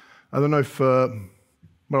presentation. I don't know if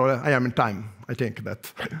more or less, I am in time, I think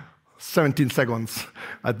that 17 seconds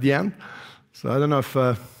at the end. So I don't know if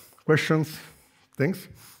questions, things?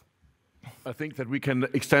 I think that we can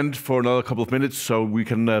extend for another couple of minutes so we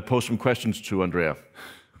can pose some questions to Andrea.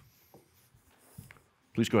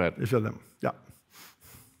 Please go ahead. If you're them, yeah.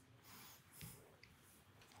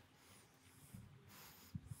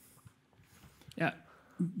 Yeah,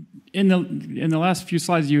 in the last few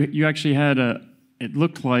slides, you actually had it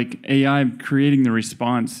looked like AI creating the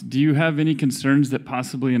response. Do you have any concerns that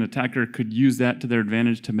possibly an attacker could use that to their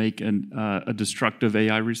advantage to make a destructive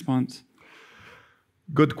AI response?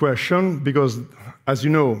 Good question, because as you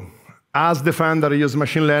know, as defender use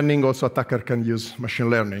machine learning, also attacker can use machine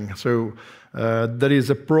learning. So there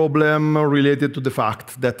is a problem related to the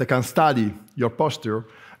fact that they can study your posture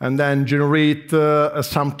and then generate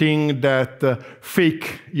something that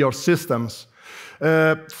fake your systems.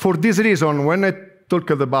 For this reason, when I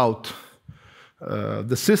talked about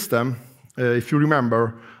the system, if you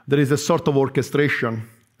remember, there is a sort of orchestration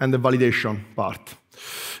and the validation part.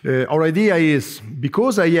 Our idea is,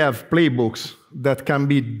 because I have playbooks that can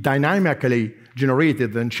be dynamically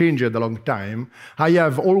generated and changed along time, I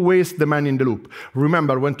have always the man in the loop.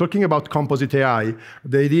 Remember, when talking about composite AI,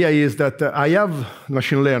 the idea is that I have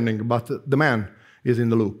machine learning, but the man is in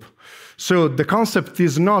the loop. So the concept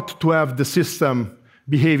is not to have the system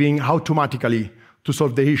behaving automatically to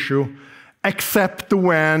solve the issue, except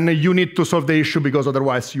when you need to solve the issue because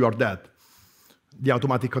otherwise you are dead. The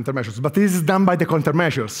automatic countermeasures. But this is done by the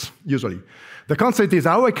countermeasures, usually. The concept is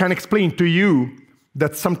how I can explain to you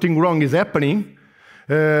that something wrong is happening,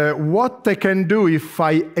 what I can do if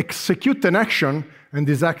I execute an action and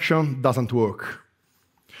this action doesn't work.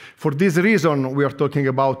 For this reason, we are talking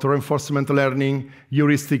about reinforcement learning,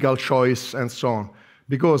 heuristical choice, and so on.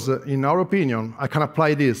 Because in our opinion, I can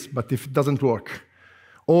apply this, but if it doesn't work,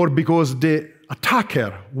 or because the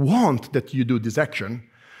attacker wants that you do this action,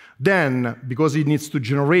 then, because he needs to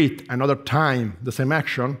generate another time the same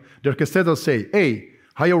action, the orchestrator say, hey,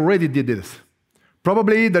 I already did this.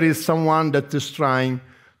 Probably there is someone that is trying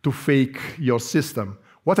to fake your system.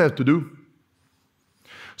 What I have to do?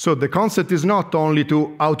 So the concept is not only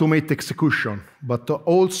to automate execution, but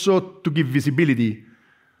also to give visibility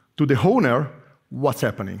to the owner what's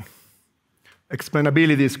happening.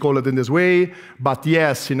 Explainability is called in this way, but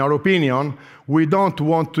yes, in our opinion, we don't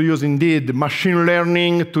want to use indeed machine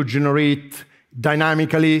learning to generate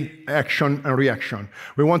dynamically action and reaction.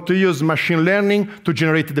 We want to use machine learning to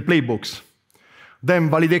generate the playbooks. Then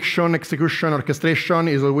validation, execution, orchestration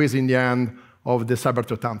is always in the hand of the cyber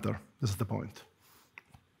threat hunter. This is the point.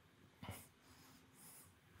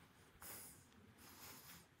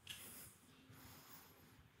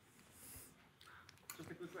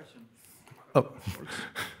 Just a quick question. Oh.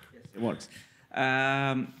 Yes, it works.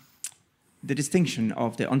 The distinction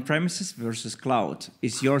of the on-premises versus cloud,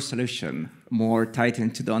 is your solution more tied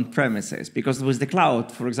into the on-premises? Because with the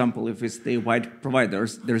cloud, for example, if it's the wide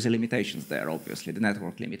providers, there's limitations there, obviously, the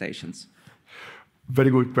network limitations. Very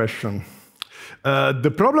good question.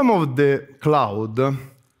 The problem of the cloud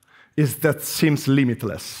is that it seems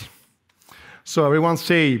limitless. So everyone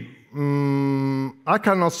say, I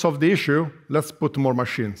cannot solve the issue, let's put more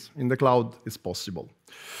machines. In the cloud, it's possible.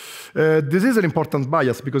 This is an important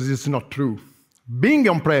bias because it's not true. Being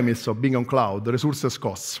on-premise or being on cloud, the resources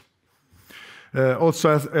costs.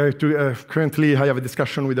 Currently, I have a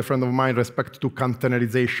discussion with a friend of mine respect to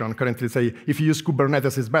containerization. Currently, say, if you use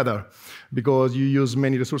Kubernetes, it's better because you use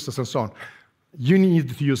many resources and so on. You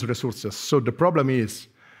need to use resources. So the problem is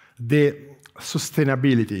the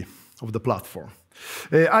sustainability of the platform.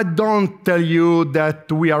 I don't tell you that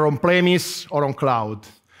we are on-premise or on cloud.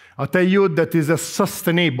 I'll tell you that is a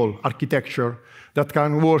sustainable architecture that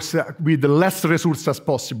can work with less resources as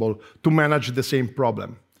possible to manage the same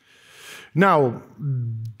problem. Now,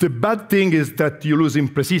 the bad thing is that you lose in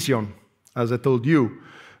precision, as I told you.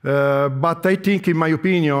 But I think, in my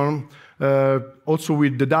opinion, also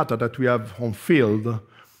with the data that we have on field,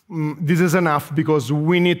 this is enough because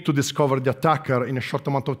we need to discover the attacker in a short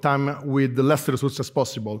amount of time with the less resources as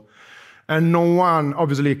possible. And no one,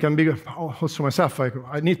 obviously, can be, also myself,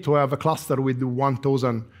 I need to have a cluster with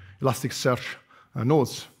 1,000 Elasticsearch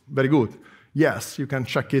nodes. Very good. Yes, you can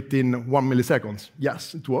check it in 1 millisecond.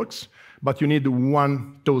 Yes, it works. But you need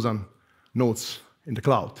 1,000 nodes in the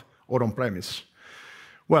cloud or on-premise.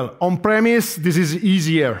 Well, on-premise, this is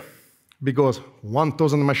easier because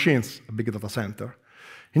 1,000 machines, a big data center.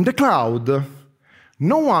 In the cloud,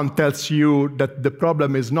 no one tells you that the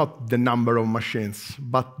problem is not the number of machines,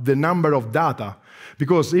 but the number of data.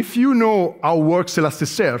 Because if you know how works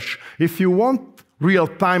Elasticsearch, if you want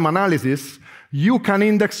real-time analysis, you can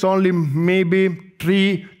index only maybe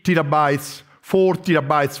 3 terabytes, 4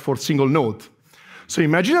 terabytes for single node. So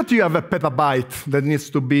imagine that you have a petabyte that needs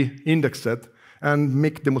to be indexed and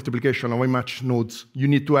make the multiplication of how much nodes you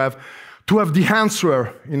need to have the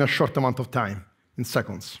answer in a short amount of time, in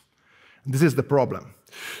seconds. This is the problem.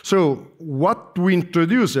 So what we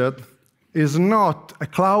introduced is not a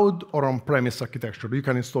cloud or on-premise architecture. You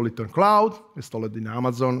can install it on cloud, install it in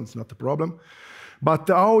Amazon, it's not a problem. But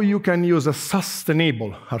how you can use a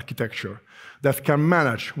sustainable architecture that can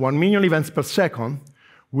manage 1 million events per second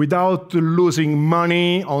without losing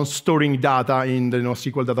money on storing data in the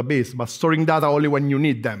NoSQL database, but storing data only when you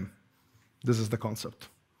need them. This is the concept.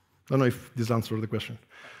 I don't know if this answers the question.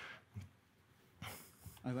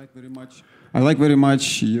 I like very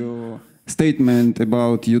much your statement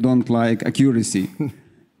about you don't like accuracy,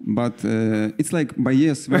 but it's like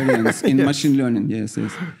bias variance in Yes. machine learning. Yes,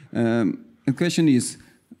 yes. The question is,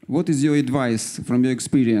 what is your advice from your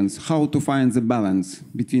experience, how to find the balance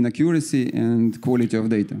between accuracy and quality of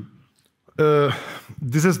data?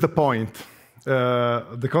 This is the point.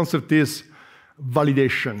 The concept is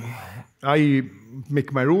validation. I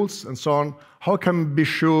make my rules and so on. How can I be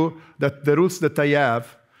sure that the rules that I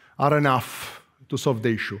have are enough to solve the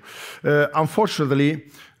issue? Unfortunately,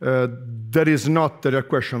 there is not the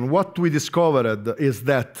question. What we discovered is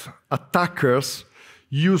that attackers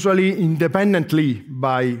usually independently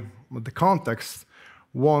by the context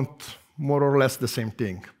want more or less the same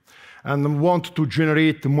thing and want to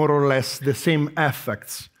generate more or less the same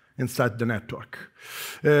effects inside the network.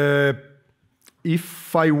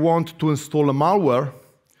 If I want to install a malware,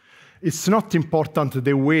 it's not important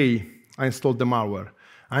the way I install the malware.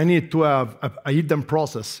 I need to have a hidden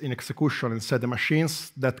process in execution inside the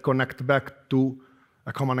machines that connect back to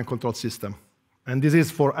a command and control system. And this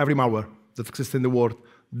is for every malware that exists in the world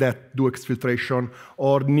that do exfiltration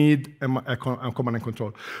or need a command and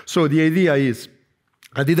control. So the idea is,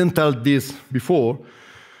 I didn't tell this before,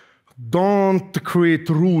 don't create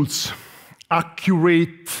rules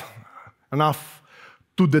accurate enough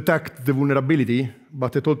to detect the vulnerability,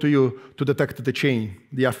 but I told you to detect the chain,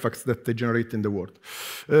 the effects that they generate in the world.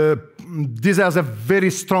 This has a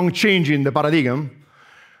very strong change in the paradigm,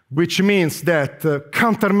 which means that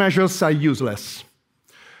countermeasures are useless,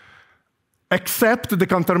 except the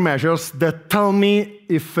countermeasures that tell me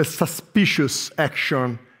if a suspicious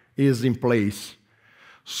action is in place.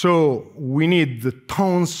 So we need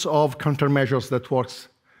tons of countermeasures that works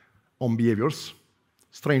on behaviors,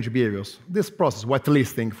 strange behaviors. This process,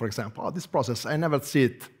 whitelisting, for example. Oh, this process, I never see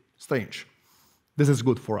it strange. This is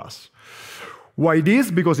good for us. Why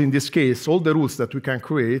this? Because in this case, all the rules that we can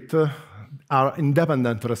create are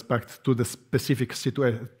independent with respect to the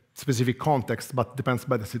specific context, but depends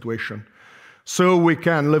by the situation. So we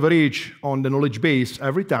can leverage on the knowledge base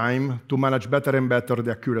every time to manage better and better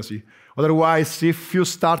the accuracy. Otherwise, if you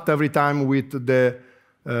start every time with the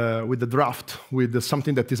draft, with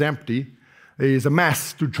something that is empty, it is a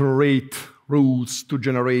mess to generate rules, to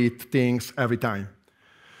generate things every time.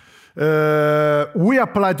 We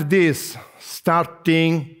applied this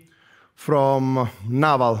starting from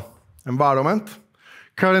naval environment.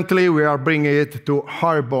 Currently, we are bringing it to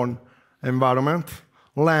airborne environment,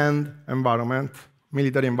 land environment,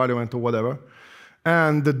 military environment, or whatever.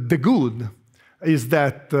 And the good is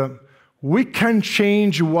that we can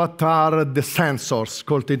change what are the sensors,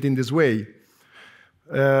 called it in this way.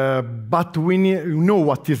 But we know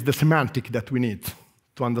what is the semantic that we need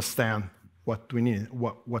to understand what we need,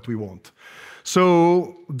 what we want.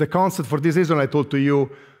 So the concept for this reason, I told to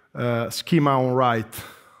you, schema on right,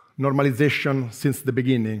 normalization since the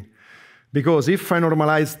beginning. Because if I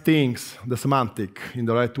normalize things, the semantic, in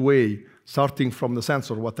the right way, starting from the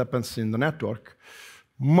sensor, what happens in the network,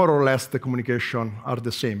 more or less the communication are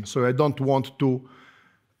the same. So I don't want to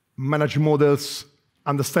manage models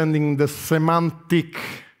understanding the semantic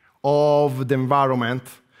of the environment,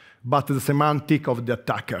 but the semantic of the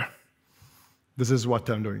attacker. This is what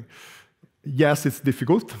I'm doing. Yes, it's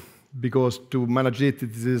difficult, because to manage it,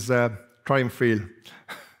 it is a try and fail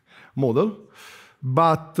model.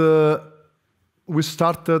 But we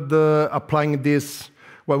started applying this.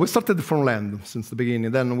 Well, we started from land since the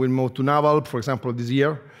beginning. Then we moved to naval, for example, this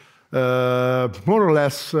year. More or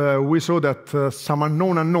less, we saw that some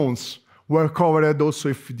unknown unknowns were covered also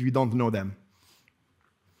if we don't know them.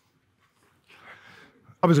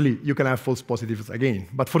 Obviously, you can have false positives again.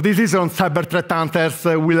 But for this reason, cyber threat hunters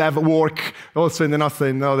will have work also in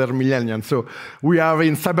another millennium. So we are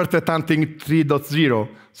in cyber threat hunting 3.0.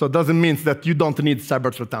 So it doesn't mean that you don't need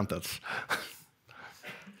cyber threat hunters.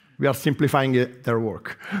 We are simplifying their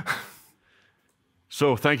work.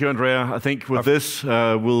 So thank you, Andrea. I think with this,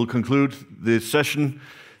 we'll conclude this session.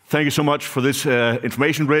 Thank you so much for this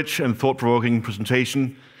information-rich and thought-provoking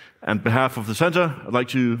presentation. On behalf of the center, I'd like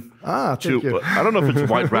to... thank you. I don't know if it's a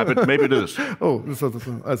white rabbit, maybe it is. Oh,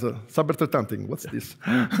 as a cyber threat hunting, what's this?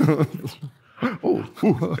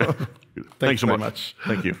 Thanks so much.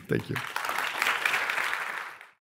 Thank you. Thank you.